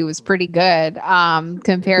Dmitry was pretty good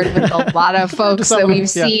compared with a lot of folks that we've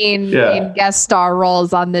seen in guest star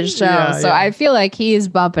roles on this show. So I feel like he's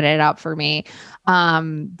bumping it up for me.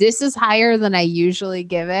 This is higher than I usually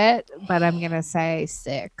give it, but I'm going to say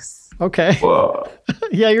 6. Okay.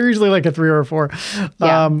 Yeah, you're usually like a 3 or a 4.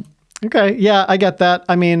 Yeah. Okay. Yeah, I get that.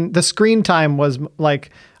 I mean, the screen time was like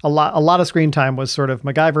a lot of screen time was sort of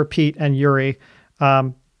MacGyver, Pete, and Yuri.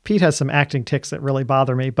 Pete has some acting tics that really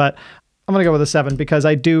bother me, but I'm going to go with a 7 because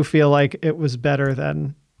I do feel like it was better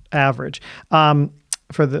than average for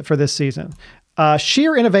this season.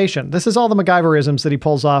 Sheer innovation. This is all the MacGyverisms that he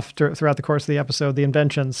pulls off throughout the course of the episode, the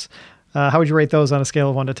inventions. How would you rate those on a scale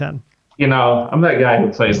of 1 to 10? I'm that guy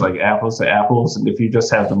who plays like apples to apples, and if you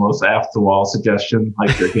just have the most off the wall suggestion,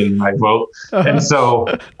 like you're getting my vote. And so,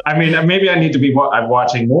 I mean, maybe I need to be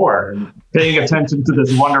watching more and paying attention to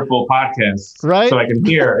this wonderful podcast, right? So I can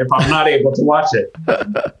hear if I'm not able to watch it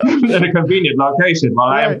in a convenient location while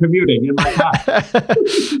I am commuting in my car.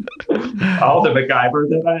 All the MacGyver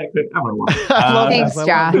that I could ever watch. Thanks,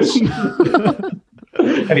 Josh.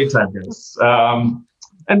 Anytime, guys.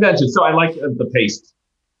 And then so I like the paste.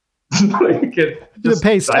 The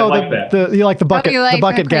paste. I like that. You like the bucket. You like the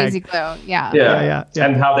bucket the crazy gag. glue. Yeah.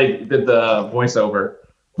 And how they did the voiceover.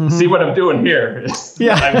 Mm-hmm. See what I'm doing here?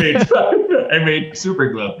 Yeah. I made super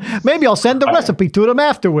glue. Maybe I'll send the recipe to them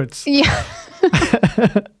afterwards. Yeah.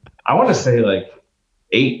 I want to say like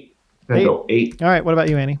 8. Go 8. All right. What about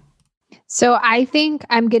you, Annie? So I think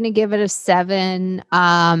I'm going to give it a 7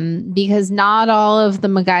 because not all of the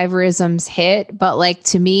MacGyverisms hit, but like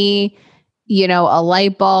to me, a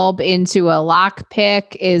light bulb into a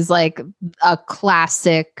lockpick is like a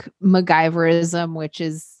classic MacGyverism, which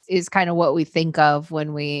is kind of what we think of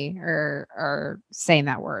when we are saying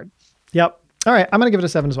that word. Yep. All right. I'm going to give it a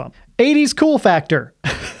 7 as well. 80s cool factor.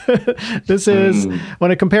 This is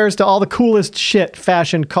when it compares to all the coolest shit,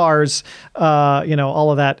 fashion, cars,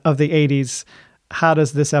 all of that of the 80s. How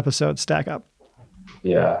does this episode stack up?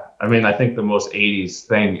 Yeah. I mean, I think the most 80s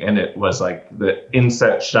thing in it was like the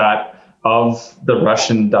inset shot of the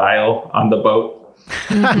Russian dial on the boat.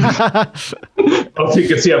 Both you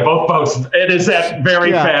can see on both boats, it is that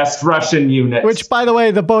very fast Russian unit. Which, by the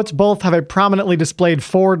way, the boats both have a prominently displayed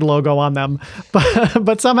Ford logo on them,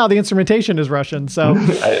 but somehow the instrumentation is Russian. So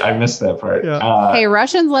I missed that part. Yeah. Hey,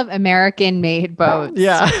 Russians love American-made boats.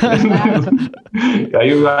 Yeah.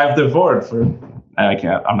 You have the Ford for. I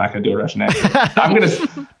can't. I'm not gonna do a Russian accent. I'm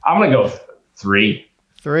gonna go 3.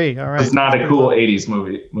 3. All right. It's not a cool 80s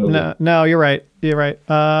movie. No, you're right.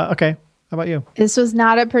 Okay. How about you? This was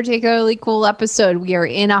not a particularly cool episode. We are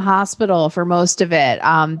in a hospital for most of it.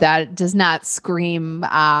 That does not scream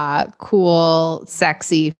cool,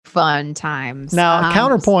 sexy, fun times. Now,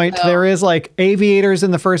 counterpoint, there is like aviators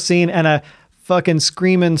in the first scene and a fucking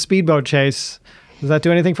screaming speedboat chase. Does that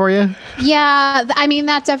do anything for you? Yeah, I mean,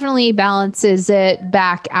 that definitely balances it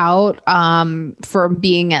back out from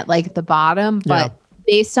being at like the bottom. But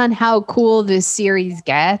based on how cool this series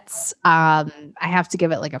gets, I have to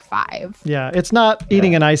give it like a 5. Yeah, it's not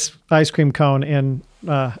eating an ice cream cone in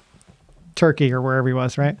Turkey or wherever he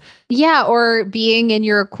was, right? Yeah, or being in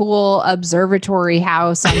your cool observatory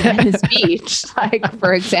house on Venice Beach, like,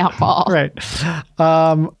 for example. Right.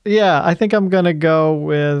 I think I'm going to go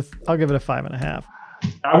with, I'll give it a 5.5.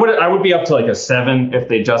 I would be up to like a 7 if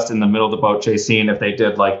they just in the middle of the boat chase scene, if they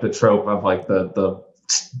did like the trope of like the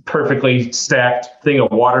perfectly stacked thing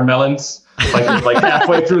of watermelons. Like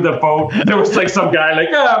halfway through the boat, there was like some guy like,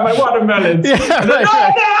 my watermelons. Yeah,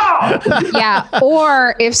 no! Yeah,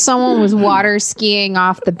 or if someone was water skiing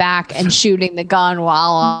off the back and shooting the gun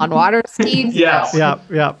while on water skis. Yes.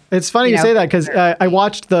 Yeah. It's funny you say that because I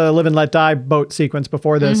watched the Live and Let Die boat sequence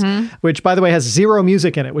before this, which, by the way, has 0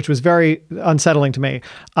 music in it, which was very unsettling to me.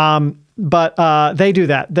 But they do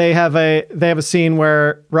that. They have a scene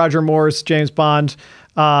where Roger Moore's James Bond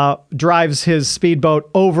drives his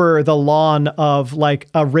speedboat over the lawn of like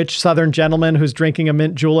a rich Southern gentleman who's drinking a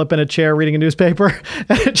mint julep in a chair reading a newspaper,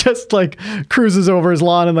 and it just like cruises over his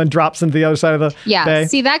lawn and then drops into the other side of the bay.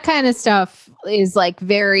 See, that kind of stuff is like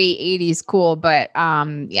very 80s cool, but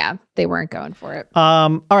they weren't going for it.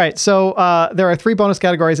 All right, so there are 3 bonus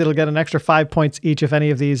categories. It'll get an extra 5 points each if any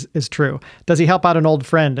of these is true. Does he help out an old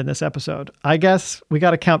friend in this episode? I guess we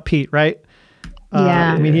got to count Pete, right?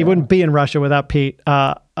 I mean, he wouldn't be in Russia without Pete.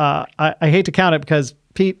 I hate to count it because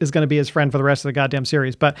Pete is going to be his friend for the rest of the goddamn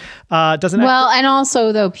series. But doesn't and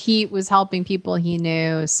also though Pete was helping people he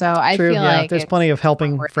knew, so I feel like there's plenty of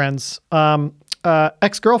helping friends.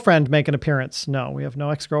 Ex-girlfriend make an appearance? No, we have no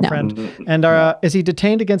ex-girlfriend. No. And is he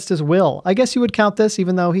detained against his will? I guess you would count this,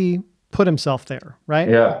 even though he put himself there, right?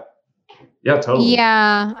 Yeah. Yeah, totally.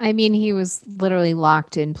 Yeah, I mean, he was literally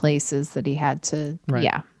locked in places that he had to. Right.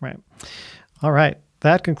 Yeah. Right. All right.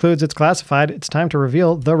 That concludes It's Classified. It's time to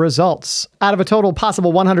reveal the results. Out of a total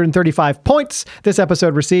possible 135 points, this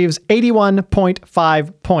episode receives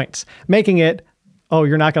 81.5 points, making it, oh,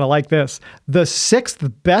 you're not going to like this, the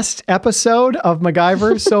 6th best episode of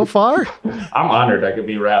MacGyver so far. I'm honored I could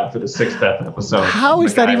be wrapped for the 6th best episode. How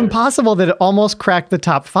is that even possible that it almost cracked the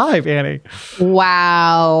top 5, Annie?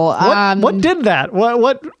 Wow. What did that?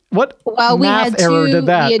 What math error did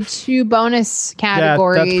that? We had 2 bonus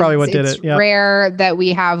categories. Yeah, that's probably what did it. It's rare that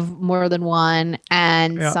we have more than one,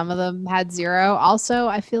 and some of them had 0. Also,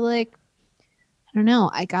 I feel like don't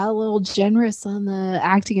know. I got a little generous on the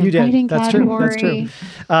acting and writing category. That's true.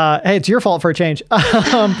 Hey, it's your fault for a change.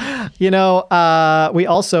 We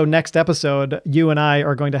also, next episode, you and I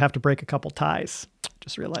are going to have to break a couple ties.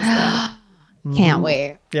 Just realized that. Can't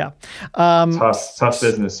wait. Yeah. Tough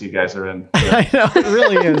business you guys are in. Yeah. I know, it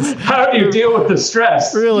really is. How do you deal with the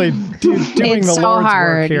stress? Really doing it's the so Lord's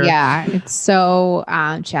hard. work here. Yeah, it's so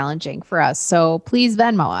challenging for us. So please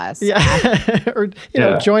Venmo us. Yeah. Or,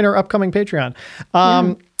 join our upcoming Patreon.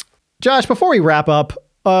 Josh, before we wrap up,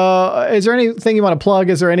 is there anything you want to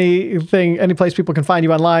plug? Is there any place people can find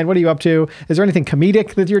you online? What are you up to? Is there anything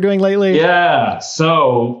comedic that you're doing lately? Yeah.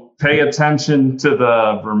 So pay attention to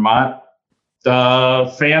the Vermont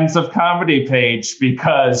Fans of Comedy page,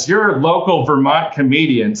 because your local Vermont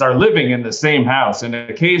comedians are living in the same house and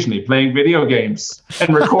occasionally playing video games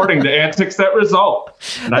and recording the antics that result.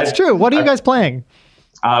 That's true. What are you guys playing?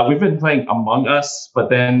 We've been playing Among Us,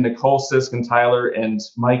 but then Nicole Sisk and Tyler and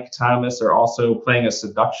Mike Thomas are also playing a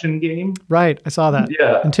seduction game. Right. I saw that.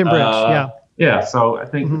 Yeah. And Tim Bridge. Yeah. So I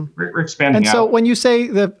think we're expanding. And so when you say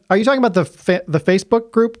are you talking about the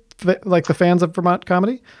Facebook group, like the Fans of Vermont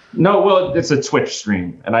Comedy? No, well, it's a Twitch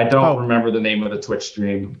stream, and I don't remember the name of the Twitch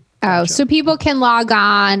stream. Oh, so people can log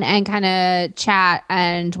on and kind of chat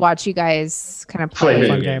and watch you guys kind of play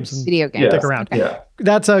fun games and video games. Stick around. Okay. Yeah.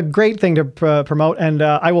 That's a great thing to promote, and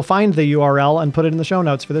I will find the URL and put it in the show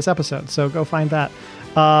notes for this episode. So go find that.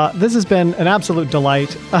 This has been an absolute delight.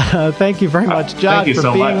 Thank you very much, Josh,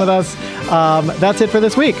 for being with us. That's it for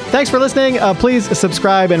this week. Thanks for listening. Please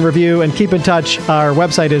subscribe and review and keep in touch. Our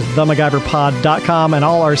website is themacgyverpod.com, and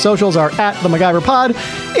all our socials are at themacgyverpod.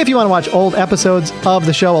 If you want to watch old episodes of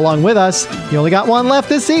the show along with us, you only got one left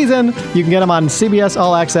this season. You can get them on CBS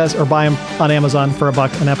All Access or buy them on Amazon for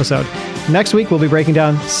 $1 an episode. Next week, we'll be breaking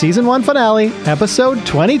down Season 1 finale, Episode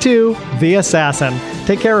 22, The Assassin.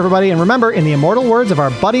 Take care, everybody. And remember, in the immortal words of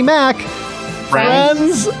our buddy Mac,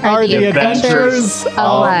 friends are the adventures of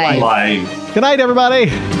life. Good night,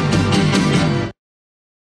 everybody.